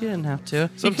 You didn't have to.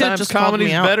 Sometimes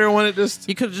comedy's better when it just...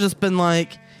 You could have just been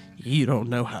like, you don't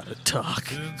know how to talk.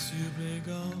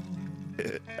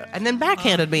 And then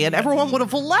backhanded me, and everyone would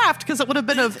have laughed because it would have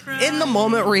been an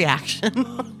in-the-moment reaction.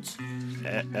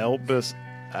 Elvis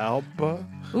Alba?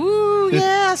 Ooh,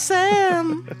 yeah,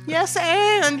 Sam. Yes,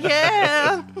 and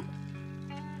yeah.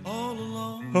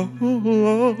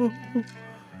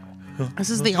 This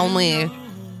is the only...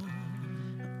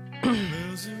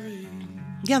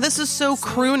 Yeah, this is so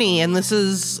croony, and this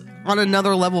is on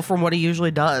another level from what he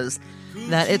usually does,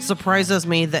 that it surprises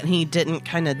me that he didn't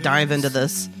kind of dive into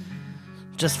this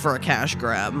just for a cash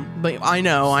grab. But I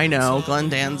know, Glenn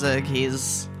Danzig,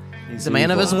 he's a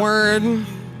man of his word.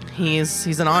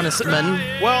 He's an honest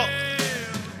man. Well,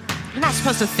 you're not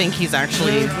supposed to think he's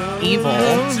actually evil.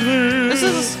 This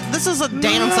is a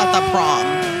dance at the prom.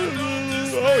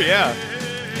 Oh yeah.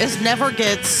 It never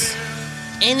gets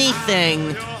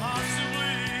anything.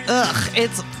 Ugh,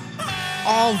 it's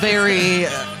all very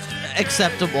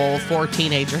acceptable for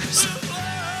teenagers.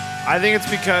 I think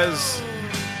it's because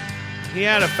he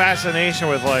had a fascination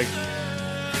with like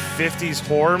 50s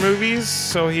horror movies,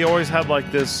 so he always had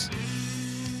like this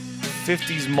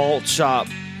 50s malt shop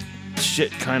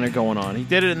shit kind of going on. He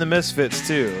did it in the Misfits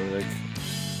too. Like,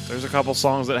 there's a couple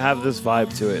songs that have this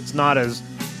vibe to it. It's not as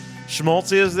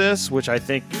schmaltzy as this, which I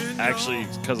think actually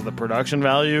because of the production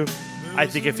value, I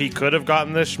think if he could have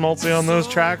gotten this schmaltzy on those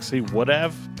tracks, he would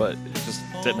have, but it just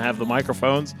didn't have the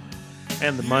microphones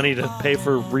and the money to pay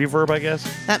for reverb, I guess.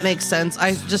 That makes sense.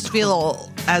 I just feel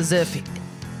as if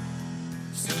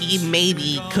he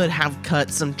maybe could have cut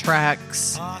some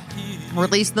tracks,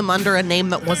 released them under a name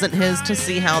that wasn't his to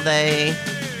see how they,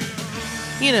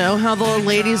 how the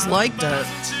ladies liked it.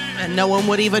 And no one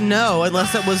would even know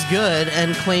unless it was good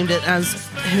and claimed it as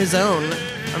his own.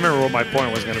 I remember what my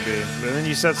point was going to be. And then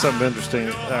you said something interesting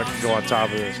that I could go on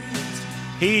top of this.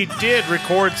 He did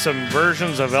record some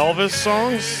versions of Elvis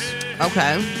songs.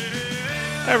 Okay.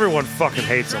 Everyone fucking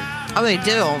hates him. Oh, they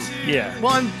do? Yeah.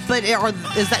 Well, but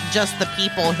is that just the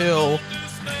people who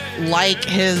like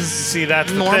his See,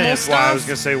 that's the normal thing. That's stuff? why I was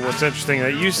going to say what's interesting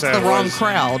that you said the wrong was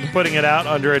crowd. putting it out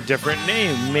under a different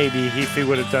name. Maybe if he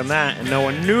would have done that and no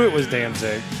one knew it was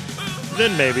Danzig,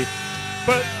 then maybe.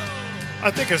 But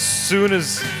I think as soon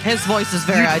as... His voice is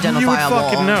very you identifiable. would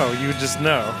fucking know. You would just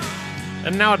know.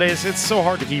 And nowadays, it's so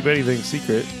hard to keep anything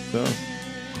secret. So.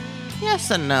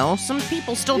 Yes and no. Some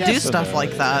people still Yes do and stuff no,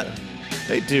 like that.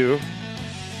 They do.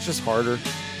 It's just harder.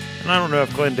 And I don't know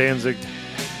if Glenn Danzig...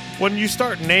 When you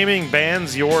start naming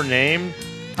bands your name,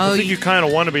 I think you kind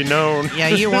of want to be known. Yeah,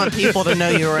 you want people to know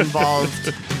you were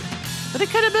involved. But it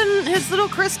could have been his little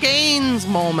Chris Gaines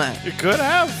moment. It could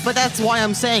have. But that's why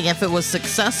I'm saying if it was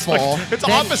successful... It's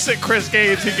then- opposite Chris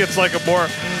Gaines. He gets like a more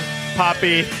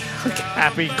poppy,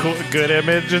 happy, cool, good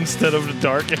image instead of the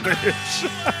dark image.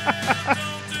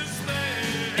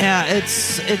 Yeah,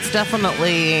 it's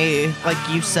definitely, like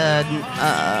you said,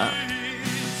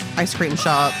 ice cream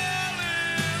shop,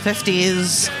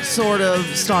 50s sort of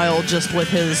style, just with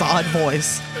his odd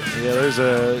voice. Yeah, there's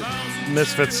a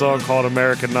Misfits song called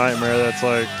American Nightmare that's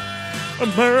like,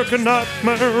 American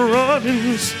Nightmare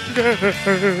running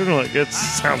scared. Like, it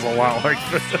sounds a lot like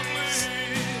this.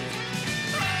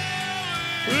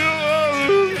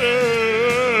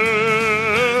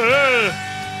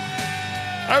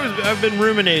 I've been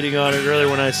ruminating on it earlier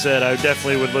when I said I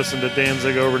definitely would listen to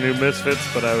Danzig over New Misfits,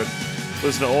 but I would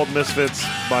listen to old Misfits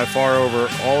by far over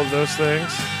all of those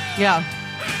things. Yeah.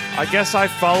 I guess I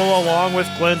follow along with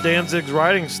Glenn Danzig's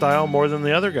writing style more than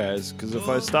the other guys. Because if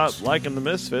I stopped liking the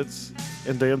Misfits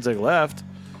and Danzig left,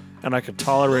 and I could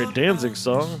tolerate Danzig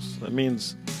songs, that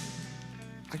means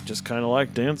I just kind of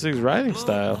like Danzig's writing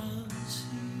style.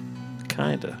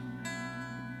 Kinda.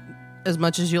 As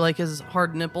much as you like his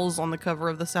hard nipples on the cover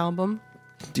of this album?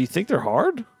 Do you think they're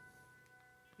hard?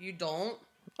 You don't?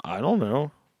 I don't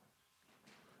know.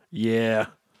 Yeah.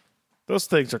 Those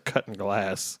things are cutting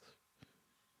glass.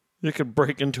 You could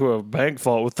break into a bank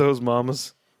vault with those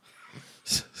mamas.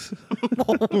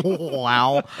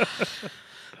 Wow.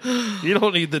 You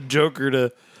don't need the Joker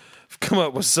to come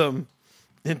up with some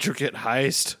intricate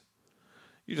heist.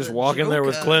 You just walk in there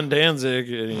with Joker. Glenn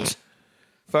Danzig and he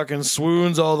fucking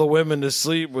swoons all the women to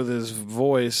sleep with his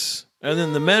voice. And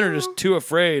then the men are just too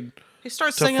afraid He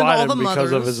starts to singing to fight all him the because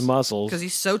mothers. of his muscles. Because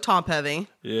he's so top heavy.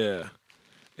 Yeah.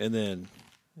 And then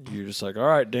you're just like, all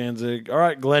right, Danzig. All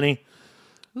right, Glenny.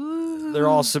 They're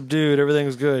all subdued.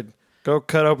 Everything's good. Go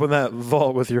cut open that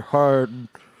vault with your hard,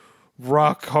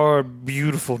 rock hard,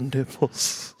 beautiful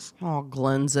nipples. Oh,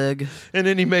 Glenzig. And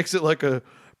then he makes it like a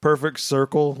perfect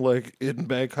circle, like in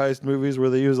bank heist movies where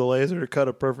they use a laser to cut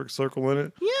a perfect circle in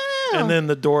it. Yeah. And then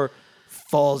the door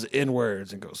falls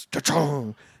inwards and goes,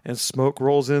 cha-chong, and smoke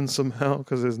rolls in somehow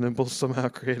because his nipples somehow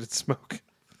created smoke.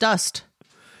 Dust.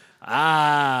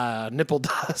 Ah, nipple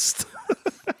dust.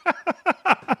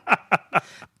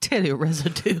 Titty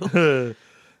residue.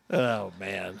 Oh,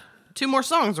 man. 2 more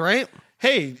songs, right?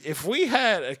 Hey, if we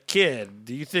had a kid,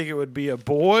 do you think it would be a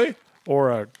boy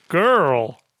or a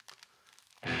girl?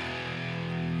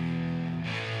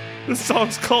 This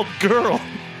song's called Girl.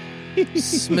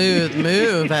 Smooth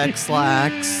move,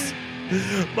 X-Lax.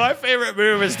 My favorite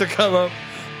move is to come up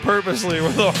purposely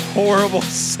with a horrible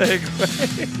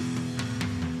segue.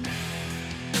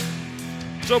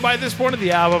 So by this point of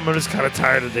the album, I'm just kind of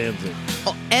tired of dancing.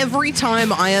 Every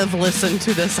time I have listened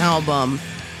to this album,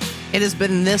 it has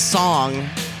been this song.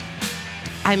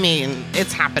 I mean,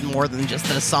 it's happened more than just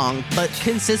this song, but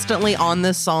consistently on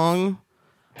this song,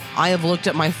 I have looked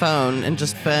at my phone and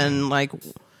just been like,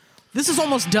 this is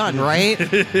almost done, right?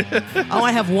 Oh,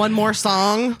 I have one more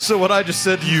song. So what I just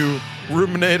said to you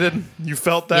ruminated? You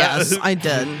felt that? Yes, I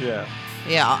did. Yeah.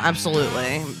 Yeah,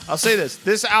 absolutely. I'll say this.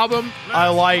 This album, I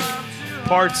like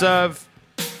parts of.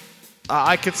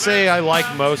 I could say I like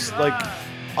most. Like,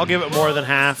 I'll give it more than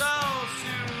half.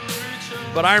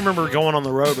 But I remember going on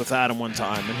the road with Adam one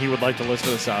time, and he would like to listen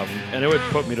to this album, and it would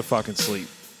put me to fucking sleep.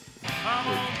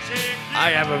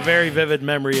 I have a very vivid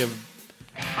memory of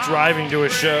driving to a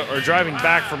show, or driving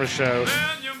back from a show,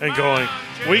 and going,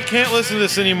 we can't listen to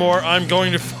this anymore, I'm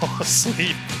going to fall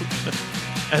asleep.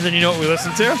 And then you know what we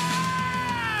listened to?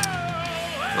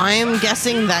 I am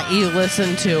guessing that you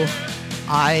listened to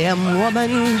I Am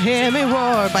Woman, Hear Me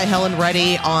Roar by Helen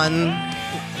Reddy on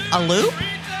a loop?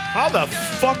 How the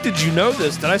fuck did you know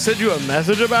this? Did I send you a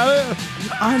message about it?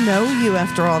 I know you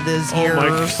after all these years.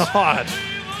 Oh my god.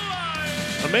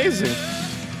 Amazing.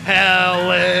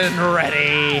 Helen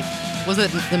Reddy. Was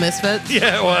it the Misfits?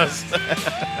 Yeah, it was.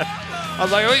 I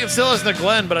was like, we can still listen to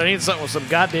Glenn, but I need something with some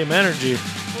goddamn energy.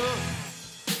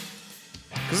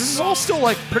 Because this is all still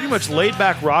like pretty much laid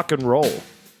back rock and roll.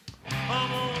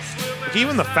 Like,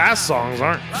 even the fast songs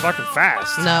aren't fucking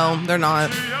fast. No, they're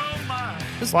not.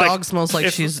 This Like, dog smells like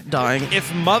if- she's dying.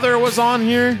 If Mother was on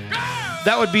here,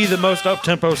 that would be the most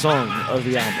up-tempo song of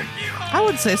the album. I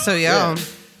would say so, yeah.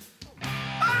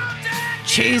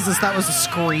 Jesus, that was a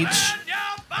screech.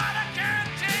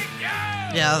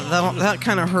 Yeah, that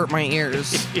kind of hurt my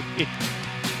ears.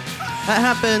 That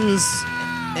happens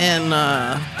in,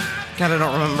 God, I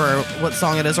don't remember what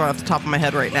song it is right off the top of my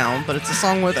head right now, but it's a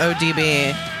song with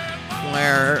ODB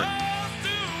where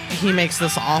he makes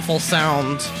this awful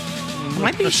sound. It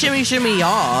might be Shimmy Shimmy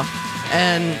Ya.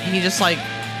 And he just like,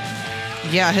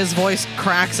 yeah, his voice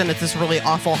cracks and it's this really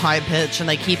awful high pitch and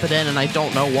they keep it in and I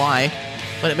don't know why,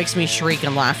 but it makes me shriek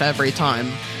and laugh every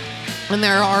time. And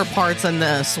there are parts in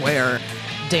this where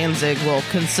Danzig will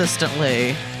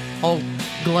consistently,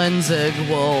 Glenzig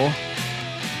will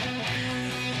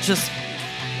just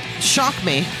shock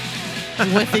me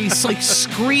with these like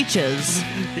screeches.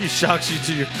 He shocks you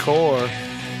to your core.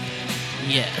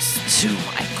 Yes, to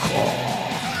my core.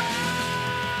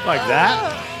 Like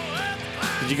that?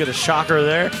 Did you get a shocker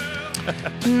there?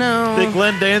 No. Did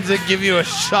Glenn Danzig give you a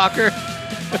shocker?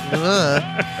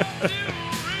 Ugh.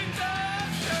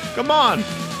 Come on.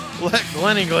 Let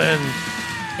Glenny Glenn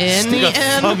stick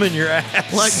a thumb in your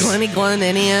ass. Let Glenny Glenn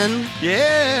in.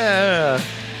 Yeah.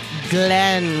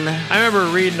 Glenn. I remember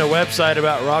reading a website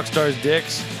about rock stars'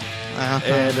 dicks,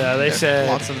 and they said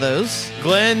lots of those.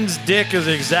 Glenn's dick is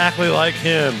exactly like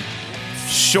him.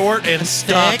 short and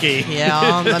stocky. Thick?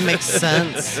 Yeah, that makes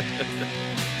sense.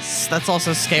 That's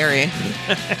also scary.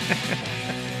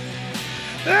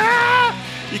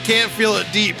 You can't feel it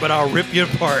deep, but I'll rip you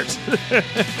apart.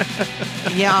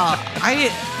 Yeah,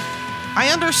 I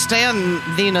understand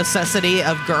the necessity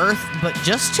of girth, but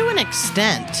just to an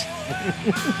extent.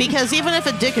 Because even if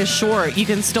a dick is short, you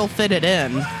can still fit it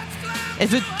in.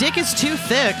 If a dick is too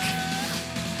thick,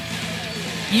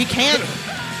 you can't.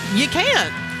 You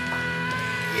can't.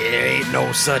 There ain't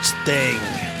no such thing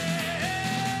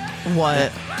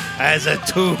What? as a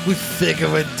too thick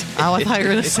of a dick. Oh, I thought you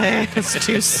were going to say it's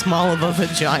too small of a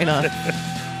vagina.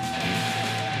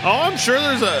 Oh, I'm sure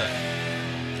there's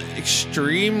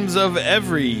extremes of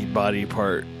every body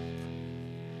part.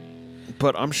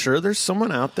 But I'm sure there's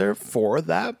someone out there for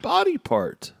that body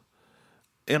part.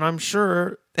 And I'm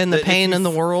sure... And the that if pain you in the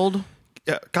world.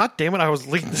 Yeah, God damn it, I was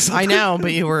leading this up. I know,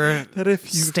 but you were that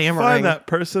if you stammering. find that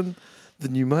person,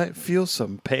 then you might feel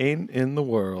some pain in the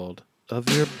world of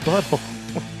your butthole.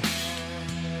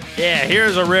 Yeah,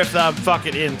 here's a riff that I'm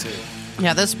fucking into.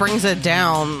 Yeah, this brings it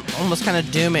down, almost kind of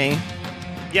doomy.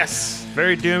 Yes,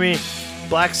 very doomy.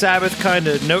 Black Sabbath kind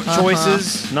of note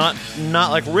choices, not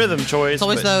like rhythm choice,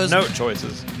 always but those- note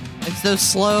choices. It's those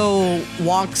slow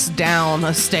walks down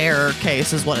a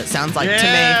staircase is what it sounds like to me.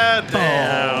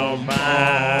 Down,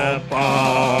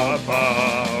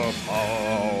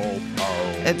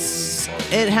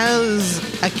 It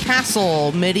has a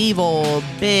castle, medieval,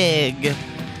 big,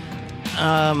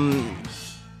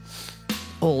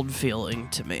 old feeling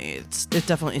to me. It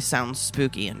definitely sounds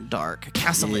spooky and dark. A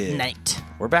castle at night.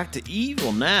 We're back to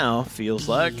evil now, feels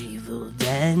like. Evil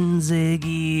Danzig,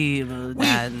 evil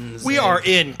Danzig. We are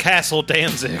in Castle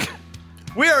Danzig.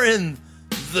 We are in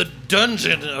the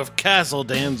dungeon of Castle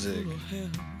Danzig.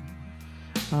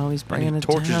 Oh, he's bringing it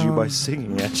Tortures down. you by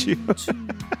singing at you.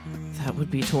 That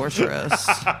would be torturous.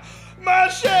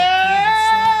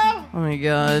 Michelle! Oh my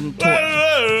god.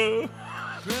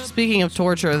 Speaking of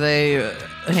torture,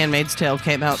 Handmaid's Tale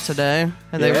came out today,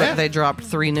 and Yeah? they dropped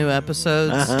 3 new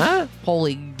episodes. Uh-huh.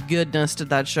 Holy goodness, did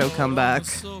that show come back?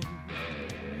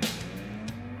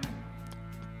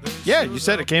 Yeah, you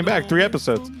said it came back 3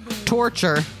 episodes.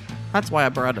 Torture. That's why I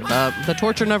brought it up. The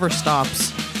torture never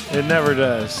stops. It never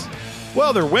does.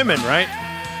 Well, they're women, right?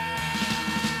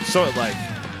 So it like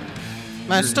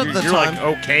Most of the you're time, like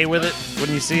okay with it when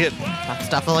you see it. that's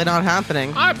definitely not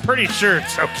happening. I'm pretty sure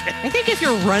it's okay. I think if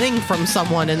you're running from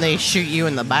someone and they shoot you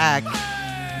in the back,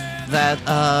 that,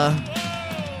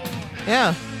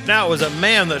 yeah, Now it was a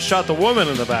man that shot the woman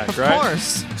in the back, of right?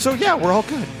 course. So yeah, we're all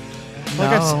good.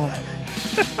 Like I said.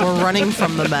 No. We're running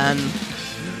from the men.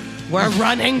 We're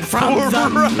running from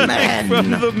the men.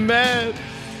 From the men.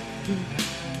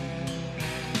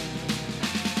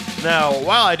 Now,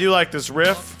 while I do like this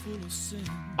riff,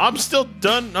 I'm still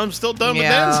done. I'm still done with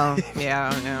Danzig.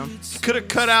 Yeah. Could have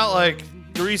cut out like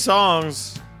 3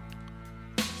 songs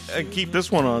and keep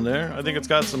this one on there. I think it's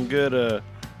got some good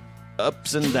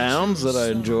ups and downs that I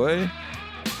enjoy.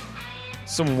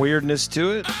 Some weirdness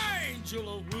to it.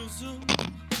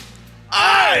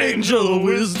 Angel of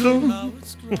Wisdom.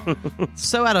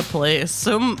 So out of place.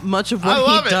 So much of I what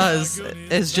love he it. does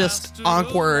is just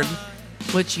awkward,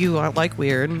 which you like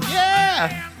weird. Yeah.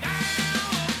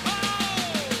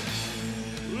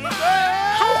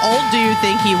 How old do you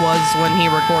think he was when he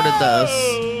recorded this?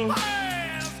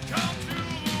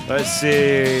 Let's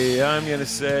see. I'm going to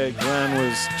say Glenn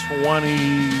was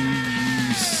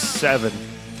 27.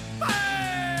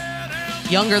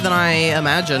 Younger than I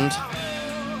imagined.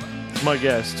 That's my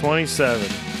guess. 27.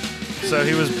 So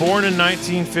he was born in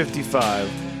 1955.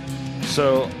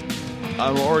 So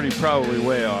I'm already probably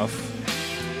way off.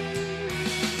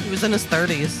 He was in his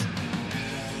 30s.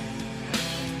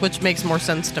 Which makes more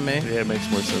sense to me. Yeah, it makes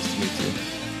more sense to me too.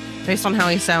 Based on how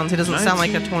he sounds, he doesn't sound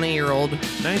like a 20-year-old.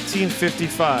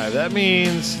 1955. That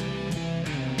means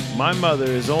my mother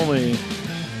is only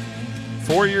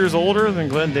 4 years older than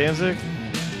Glenn Danzig.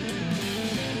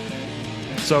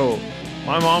 So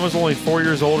my mom was only 4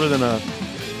 years older than a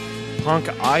punk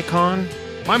icon.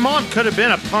 My mom could have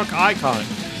been a punk icon.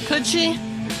 Could she?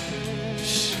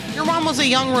 Your mom was a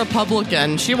young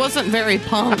Republican. She wasn't very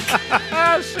punk.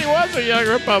 She was a young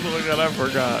Republican. I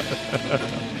forgot.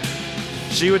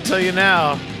 She would tell you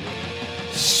now.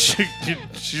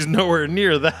 She's nowhere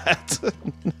near that.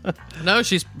 No,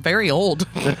 she's very old.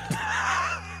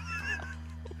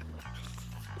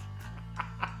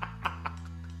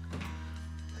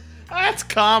 That's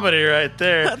comedy right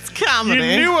there. That's comedy.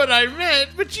 You knew what I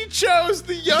meant, but you chose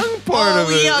the young part of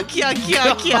it. Yuck.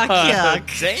 God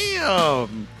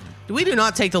Damn. We do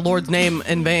not take the Lord's name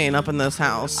in vain up in this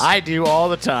house. I do all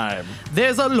the time.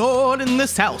 There's a Lord in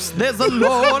this house. There's a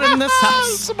Lord in this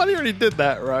house. Somebody already did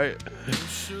that, right?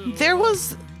 There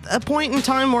was a point in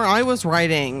time where I was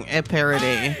writing a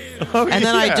parody, Oh, and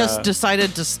then I yeah. just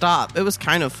decided to stop. It was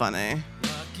kind of funny.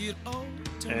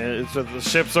 And the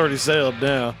ship's already sailed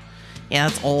now. Yeah,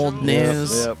 it's old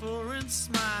news. Yep.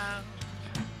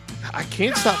 I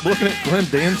can't stop looking at Glenn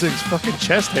Danzig's fucking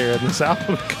chest hair in this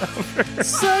album cover.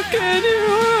 Sucking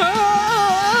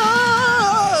you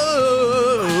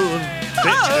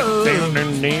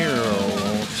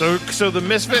So the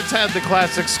Misfits had the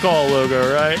classic skull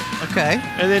logo, right? Okay.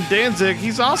 And then Danzig,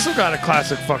 he's also got a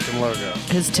classic fucking logo.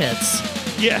 His tits.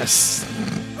 Yes.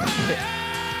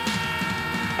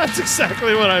 That's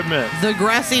exactly what I meant. The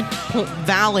grassy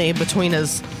valley between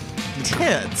his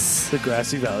tits. The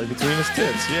grassy valley between his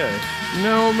tits, yeah.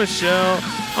 No, Michelle,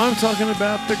 I'm talking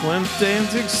about the Glenn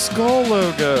Danzig skull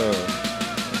logo,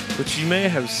 which you may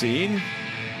have seen.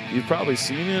 You've probably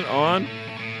seen it on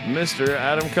Mr.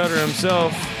 Adam Cutter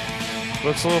himself.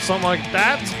 Looks a little something like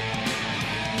that.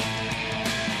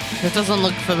 It doesn't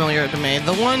look familiar to me.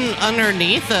 The one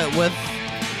underneath it with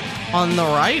on the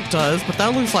right does, but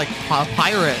that looks like a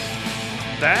pirate.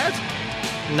 That?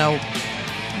 No.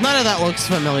 None of that looks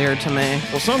familiar to me.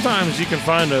 Well, sometimes you can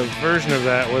find a version of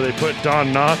that where they put Don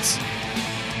Knotts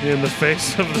in the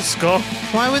face of the skull.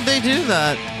 Why would they do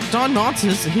that? Don Knotts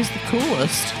he's the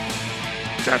coolest.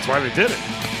 That's why they did it.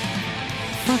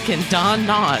 Fucking Don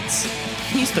Knotts.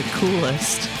 He's the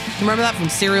coolest. You remember that from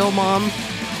Serial Mom?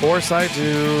 Of course I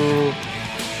do.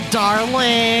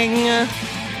 Darling.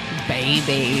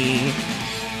 Baby.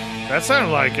 That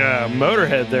sounded like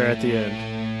Motorhead there at the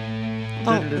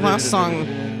end. The last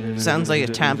song sounds like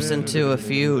it taps into a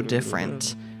few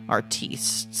different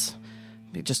artists.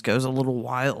 It just goes a little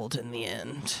wild in the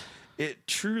end. It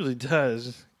truly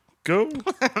does. Go.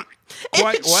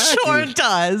 It wacky. sure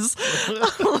does.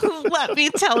 Let me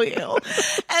tell you.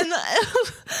 And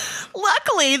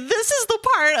luckily, this is the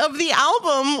part of the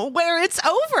album where it's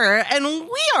over, and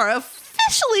we are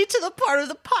officially to the part of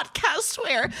the podcast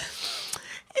where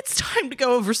it's time to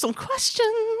go over some questions.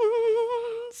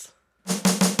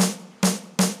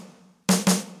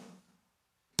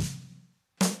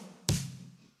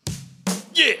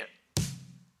 Yeah.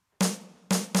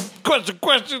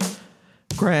 Question.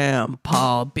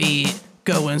 Grandpa beat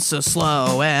going so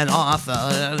slow and off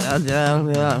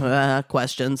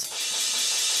questions.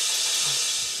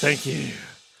 Thank you.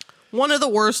 One of the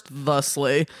worst,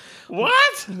 thusly.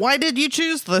 What? Why did you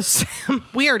choose this?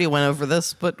 We already went over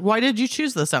this, but why did you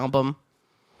choose this album?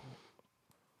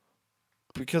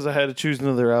 Because I had to choose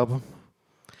another album.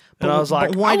 But- And I was like,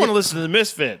 but why I want did- to listen to the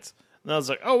Misfits. And I was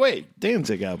like, oh, wait,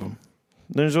 Danzig album.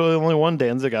 There's really only one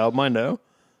Danzig album I know.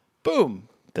 Boom.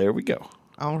 There we go.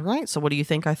 All right, so what do you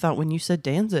think I thought when you said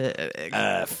Danzig?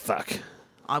 Fuck.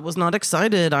 I was not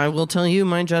excited. I will tell you,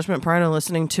 my judgment prior to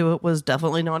listening to it was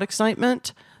definitely not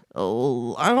excitement.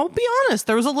 Oh, I'll be honest,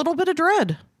 there was a little bit of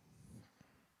dread.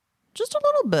 Just a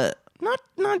little bit.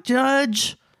 Not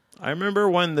judge, I remember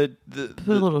when but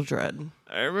a little dread.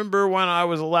 I remember when I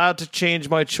was allowed to change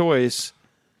my choice.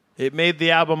 It made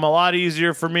the album a lot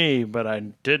easier for me, but I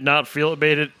did not feel it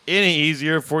made it any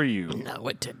easier for you. No,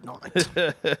 it did not.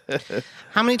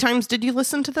 How many times did you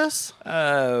listen to this?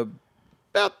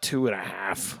 About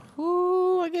 2.5.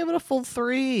 Ooh, I gave it a full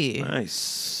 3.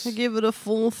 Nice. I gave it a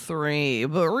full 3,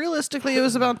 but realistically it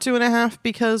was about 2.5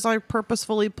 because I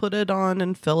purposefully put it on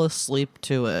and fell asleep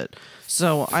to it.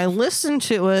 So I listened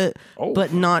to it,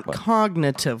 but not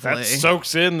cognitively. That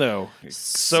soaks in, though. It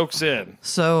soaks in.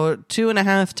 So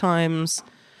 2.5 times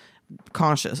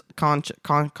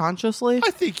consciously.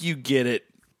 I think you get it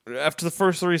after the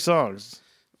first 3 songs.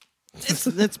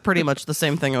 It's pretty much the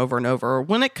same thing over and over.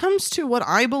 When it comes to what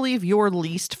I believe your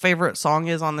least favorite song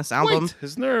is on this album, Wait,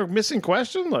 isn't there a missing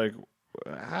question? Like,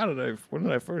 when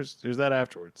did I first? Is that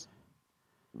afterwards?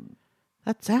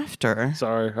 that's after.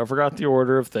 Sorry, I forgot the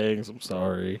order of things. I'm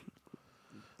sorry.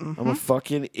 I'm a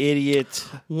fucking idiot.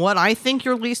 What I think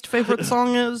your least favorite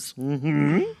song is?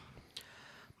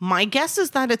 My guess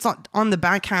is that it's on the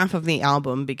back half of the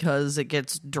album because it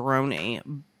gets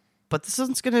droney. But this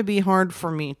isn't going to be hard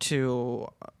for me to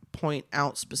point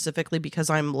out specifically because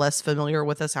I'm less familiar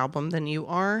with this album than you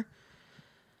are.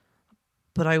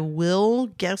 But I will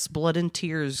guess Blood and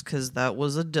Tears because that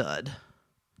was a dud.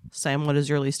 Sam, what is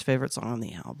your least favorite song on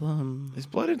the album? Is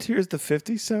Blood and Tears the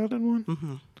 50s sounding one?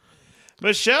 Mm-hmm.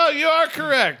 Michelle, you are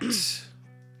correct.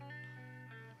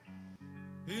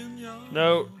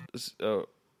 No. Oh,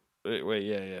 wait,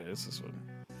 yeah, it's this one.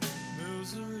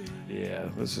 Yeah,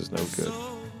 this is no good.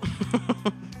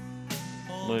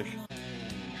 Look.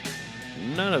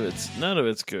 None of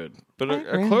it's good. But I a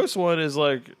agree. close one is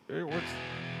like,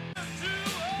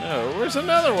 where's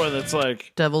another one that's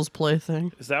like, Devil's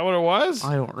Plaything. is that what it was?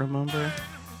 I don't remember.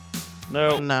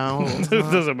 No, No. it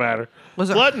doesn't matter. Was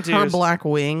it Blood and Her Tears? Black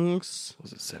Wings?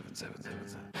 Was it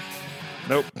 777?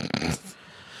 Nope.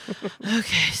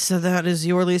 Okay, so that is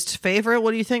your least favorite.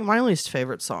 What do you think my least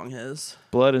favorite song is?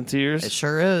 Blood and Tears. It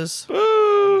sure is.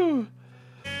 Woo!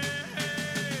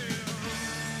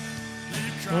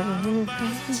 Oh,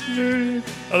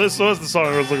 this was the song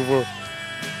I was looking for.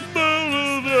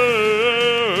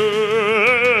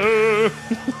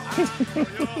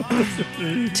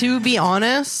 To be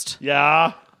honest,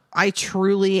 Yeah. I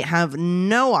truly have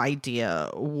no idea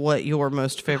what your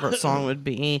most favorite song would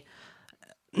be.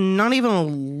 Not even a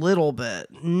little bit.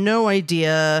 No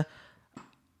idea.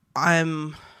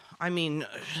 I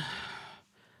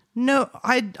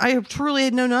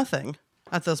truly know nothing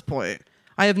at this point.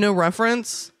 I have no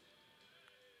reference.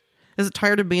 Is it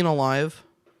Tired of Being Alive?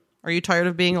 Are you tired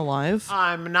of being alive?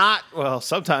 I'm not. Well,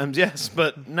 sometimes yes,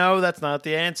 but no, that's not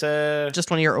the answer.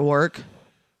 Just when you're at work?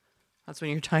 That's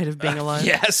when you're tired of being alive?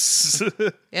 Yes.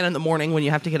 And in the morning when you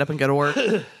have to get up and go to work?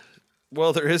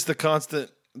 Well, there is the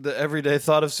everyday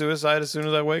thought of suicide as soon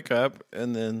as I wake up,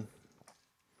 and then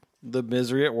the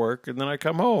misery at work, and then I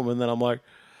come home, and then I'm like,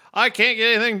 I can't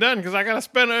get anything done because I got to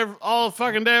spend all the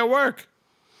fucking day at work.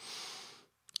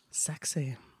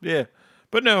 Sexy. Yeah.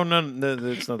 But no,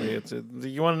 that's not the answer.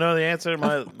 You want to know the answer?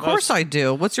 Of course I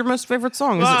do. What's your most favorite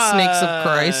song? Is it Snakes of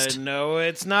Christ? No,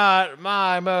 it's not.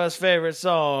 My most favorite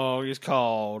song is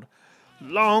called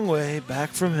Long Way Back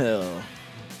from Hell.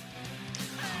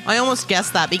 I almost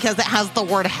guessed that because it has the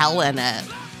word hell in it.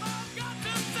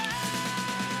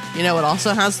 You know what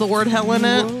also has the word hell in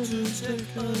it?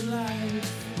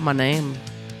 My name.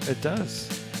 It does.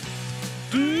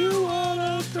 Do you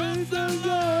want to praise the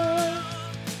Lord?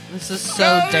 This is so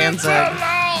Danzig.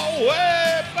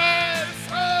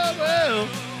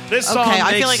 This song Okay,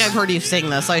 I feel makes- like I've heard you sing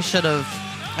this. I should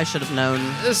have known.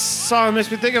 This song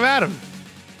makes me think of Adam.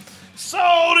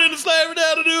 Sold into slavery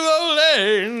down to New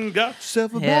Orleans. Got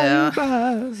yourself a Yeah.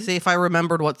 bye. See, if I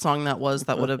remembered what song that was,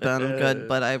 that would have been good,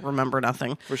 but I remember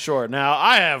nothing. For sure. Now,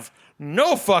 I have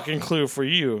no fucking clue for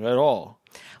you at all.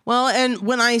 Well, and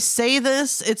when I say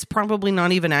this, it's probably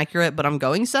not even accurate, but I'm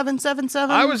going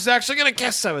 777. I was actually going to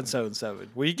guess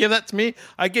 777. Will you give that to me?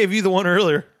 I gave you the one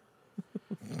earlier.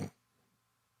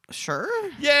 Sure.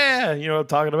 Yeah, you know what I'm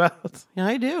talking about. Yeah,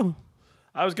 I do.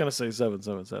 I was going to say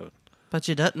 777. But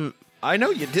you didn't. I know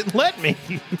you didn't let me.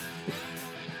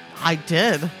 I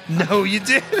did. No, you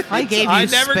didn't. I gave you I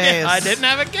never space. I didn't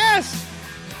have a guess.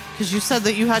 Because you said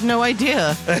that you had no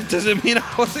idea. That doesn't mean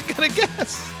I wasn't going to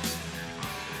guess.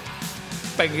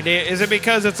 Is it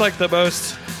because it's like the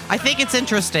most... I think it's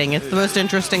interesting. It's the most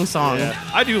interesting song. Yeah,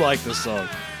 I do like this song.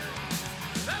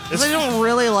 'Cause I don't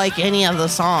really like any of the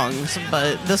songs,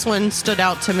 but this one stood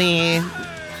out to me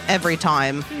every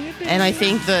time. And I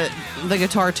think that the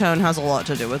guitar tone has a lot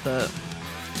to do with it.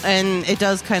 And it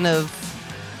does kind of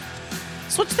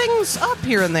switch things up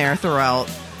here and there throughout.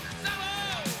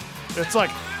 It's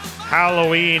like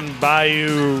Halloween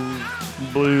Bayou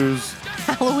Blues.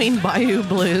 Halloween Bayou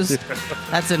Blues.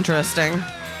 That's interesting.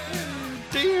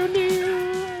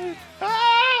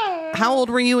 How old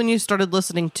were you when you started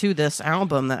listening to this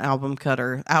album that Album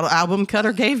Cutter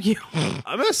gave you?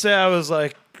 I'm going to say I was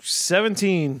like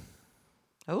 17.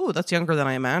 Oh, that's younger than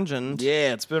I imagined.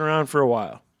 Yeah, it's been around for a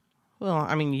while. Well,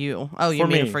 I mean you. Oh, you For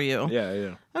mean me. for you. Yeah,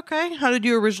 yeah. Okay. How did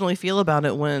you originally feel about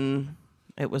it when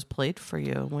it was played for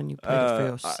you, when you played it for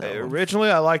yourself?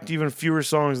 Originally, I liked even fewer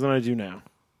songs than I do now.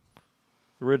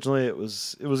 Originally, it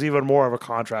was even more of a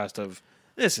contrast of,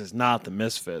 this is not the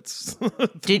Misfits.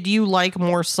 Did you like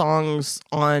more songs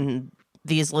on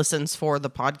these listens for the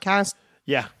podcast?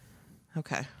 Yeah.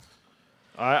 Okay.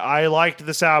 I liked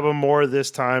this album more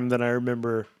this time than I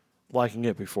remember liking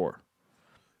it before.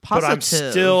 Positive. But I'm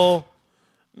still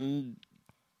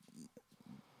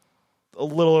a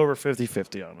little over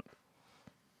 50-50 on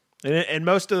it. And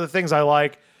most of the things I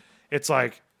like, it's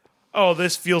like, oh,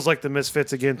 this feels like the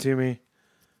Misfits again to me.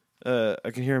 I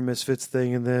can hear a Misfits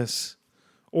thing in this.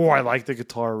 Or I like the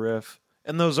guitar riff.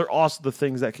 And those are also the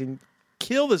things that can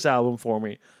kill this album for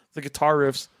me. The guitar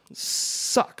riffs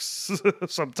sucks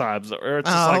sometimes. Or it's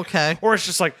just okay. Or it's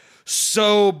just like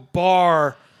so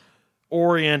bar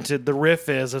oriented the riff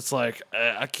is. It's like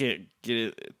I can't get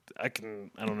it. I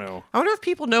don't know. I wonder if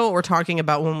people know what we're talking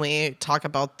about when we talk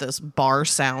about this bar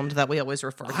sound that we always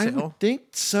refer to. I would think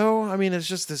so. I mean, it's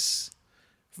just this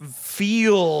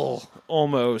feel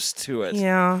almost to it.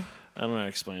 Yeah. I don't know how to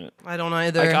explain it. I don't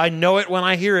either. Like, I know it when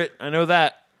I hear it. I know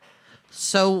that.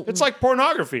 So It's like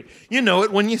pornography. You know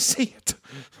it when you see it.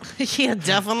 you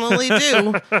definitely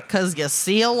do, because you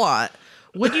see a lot.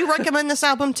 Would you recommend this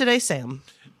album today, Sam?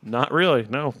 Not really,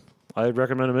 no. I'd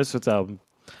recommend a Misfits album.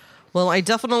 Well, I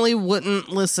definitely wouldn't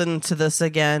listen to this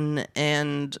again,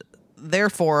 and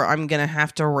therefore I'm going to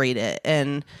have to rate it.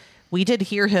 And we did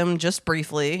hear him just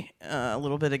briefly a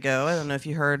little bit ago. I don't know if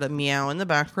you heard a meow in the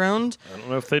background. I don't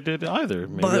know if they did either.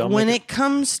 Maybe But I'll when make it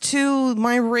comes to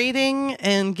my rating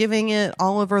and giving it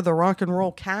Oliver the Rock and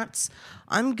Roll Cats,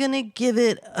 I'm going to give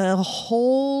it a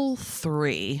whole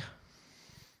 3.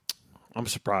 I'm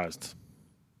surprised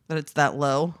That it's that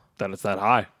low. that it's that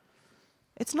high.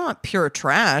 It's not pure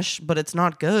trash, but it's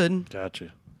not good.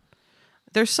 Gotcha.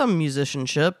 There's some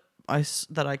musicianship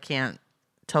that I can't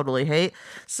totally hate.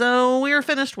 So we are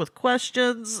finished with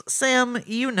questions. Sam,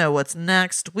 you know what's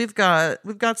next. We've got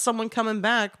someone coming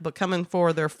back, but coming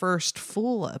for their first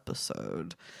full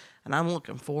episode. And I'm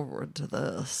looking forward to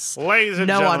this. Ladies and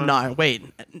No, gentlemen. I'm not. Wait.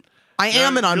 I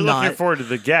am and I'm You're looking not. forward to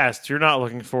the guest. You're not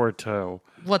looking forward to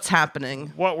What's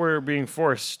happening? what we're being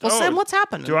forced. Well, Sam, what's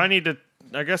happening? Do I need to...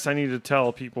 I guess I need to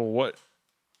tell people what...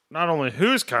 Not only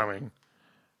who's coming,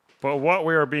 but what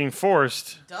we are being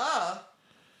forced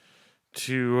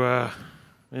to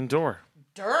endure.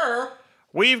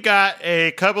 We've got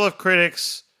a couple of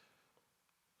critics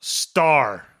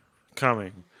star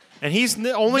coming. And he's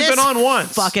only This been on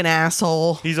once. fucking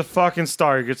asshole. He's a fucking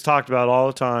star. He gets talked about all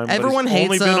the time. but Everyone he's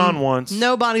hates only him. been on once.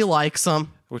 Nobody likes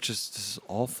him. Which is, this is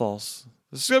all false.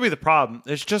 This is going to be the problem.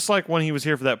 It's just like when he was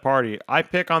here for that party. I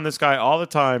pick on this guy all the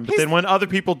time, but then when other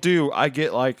people do, I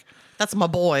get like, That's my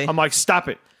boy. I'm like, stop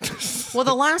it. Well,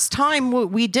 the last time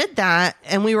we did that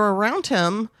and we were around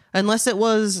him, unless it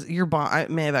was your boss, it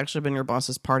may have actually been your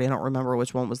boss's party. I don't remember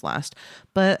which one was last,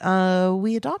 but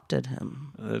we adopted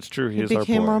him. That's true. He He is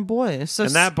became our our boy. boy. So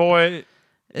And that boy,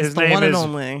 his the name one and is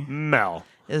only. Mel.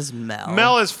 is Mel.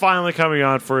 Mel is finally coming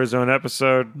on for his own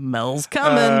episode. Mel's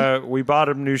coming We bought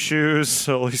him new shoes,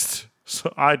 so at least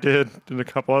so I did, and a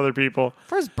couple other people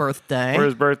for his birthday. for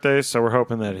his birthday. So we're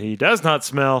hoping that he does not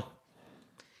smell.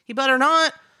 He better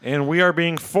not. And we are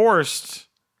being forced.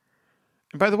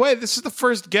 And by the way, this is the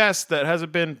first guest that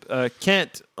hasn't been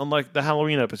Kent, unlike the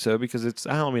Halloween episode, because it's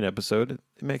a Halloween episode. It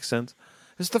makes sense.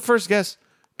 This is the first guest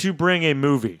to bring a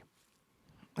movie.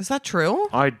 Is that true?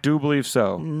 I do believe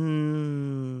so.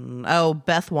 Oh,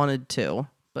 Beth wanted to,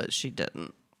 but she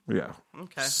didn't. Yeah.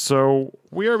 Okay. So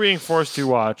we are being forced to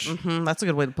watch. That's a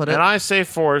good way to put it. And I say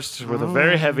forced with a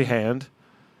very heavy hand.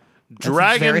 That's a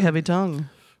Dragon. very heavy tongue.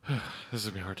 This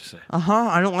is going to be hard to say.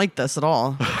 I don't like this at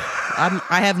all.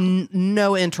 I have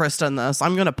no interest in this.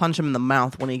 I'm going to punch him in the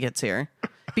mouth when he gets here.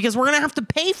 Because we're going to have to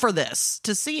pay for this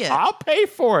to see it. I'll pay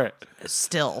for it.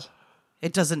 Still,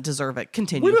 it doesn't deserve it.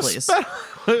 Continue, please.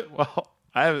 Well,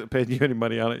 I haven't paid you any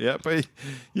money on it yet, but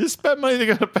you spent money to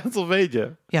go to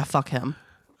Pennsylvania. Yeah, fuck him.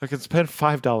 I can spend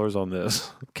 $5 on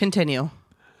this. Continue.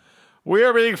 We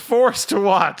are being forced to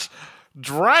watch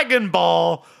Dragon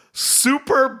Ball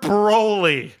Super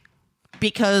Broly.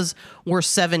 Because we're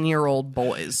 7-year-old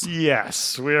boys.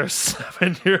 Yes, we are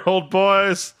 7-year-old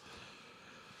boys.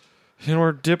 And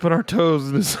we're dipping our toes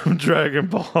into some Dragon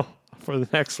Ball for the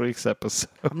next week's episode.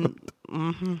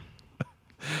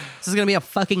 This is going to be a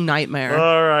fucking nightmare.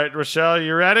 All right, Rochelle,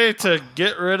 you ready to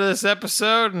get rid of this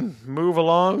episode and move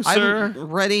along, sir? I'm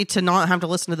ready to not have to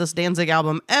listen to this Danzig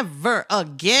album ever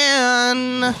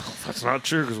again. That's not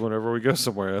true, because whenever we go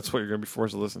somewhere, that's what you're going to be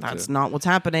forced to listen That's to. not what's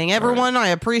happening. Everyone, I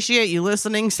appreciate you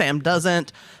listening. Sam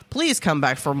doesn't. Please come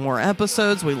back for more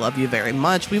episodes. We love you very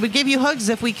much. We would give you hugs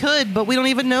if we could, but we don't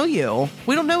even know you.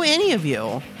 We don't know any of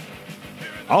you.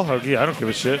 I'll hug you. I don't give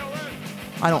a shit.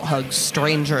 I don't hug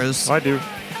strangers. I do.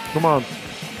 Come on.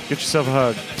 Get yourself a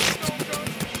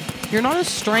hug. You're not a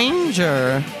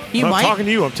stranger. You I'm might. not talking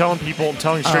to you. I'm telling people, I'm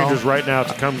telling strangers right now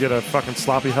to come get a fucking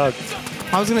sloppy hug.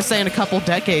 I was going to say in a couple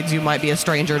decades you might be a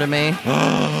stranger to me.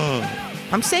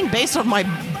 I'm saying based on my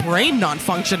brain not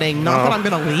functioning, not that I'm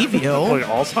going to leave you. Like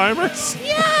Alzheimer's?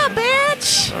 Yeah,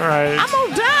 bitch. All right. I'm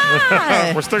going to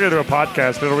die. We're still going to do a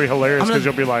podcast. It'll be hilarious because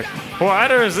you'll be like, what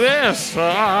is this?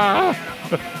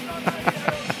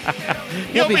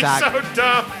 You'll be be back. so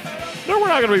dumb. No, we're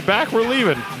not going to be back. We're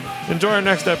leaving. Enjoy our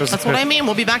next episode. That's what I mean.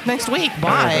 We'll be back next week.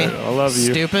 Bye. Okay, I love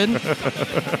you. Stupid.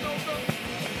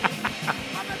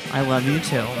 I love you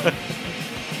too.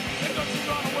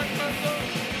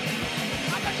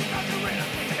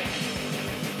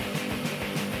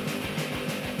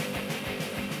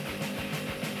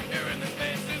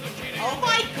 Oh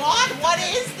my God, what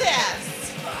is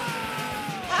this?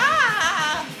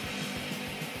 Ah!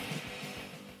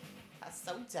 That's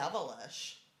so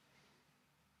devilish.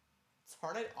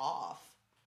 Turn it off.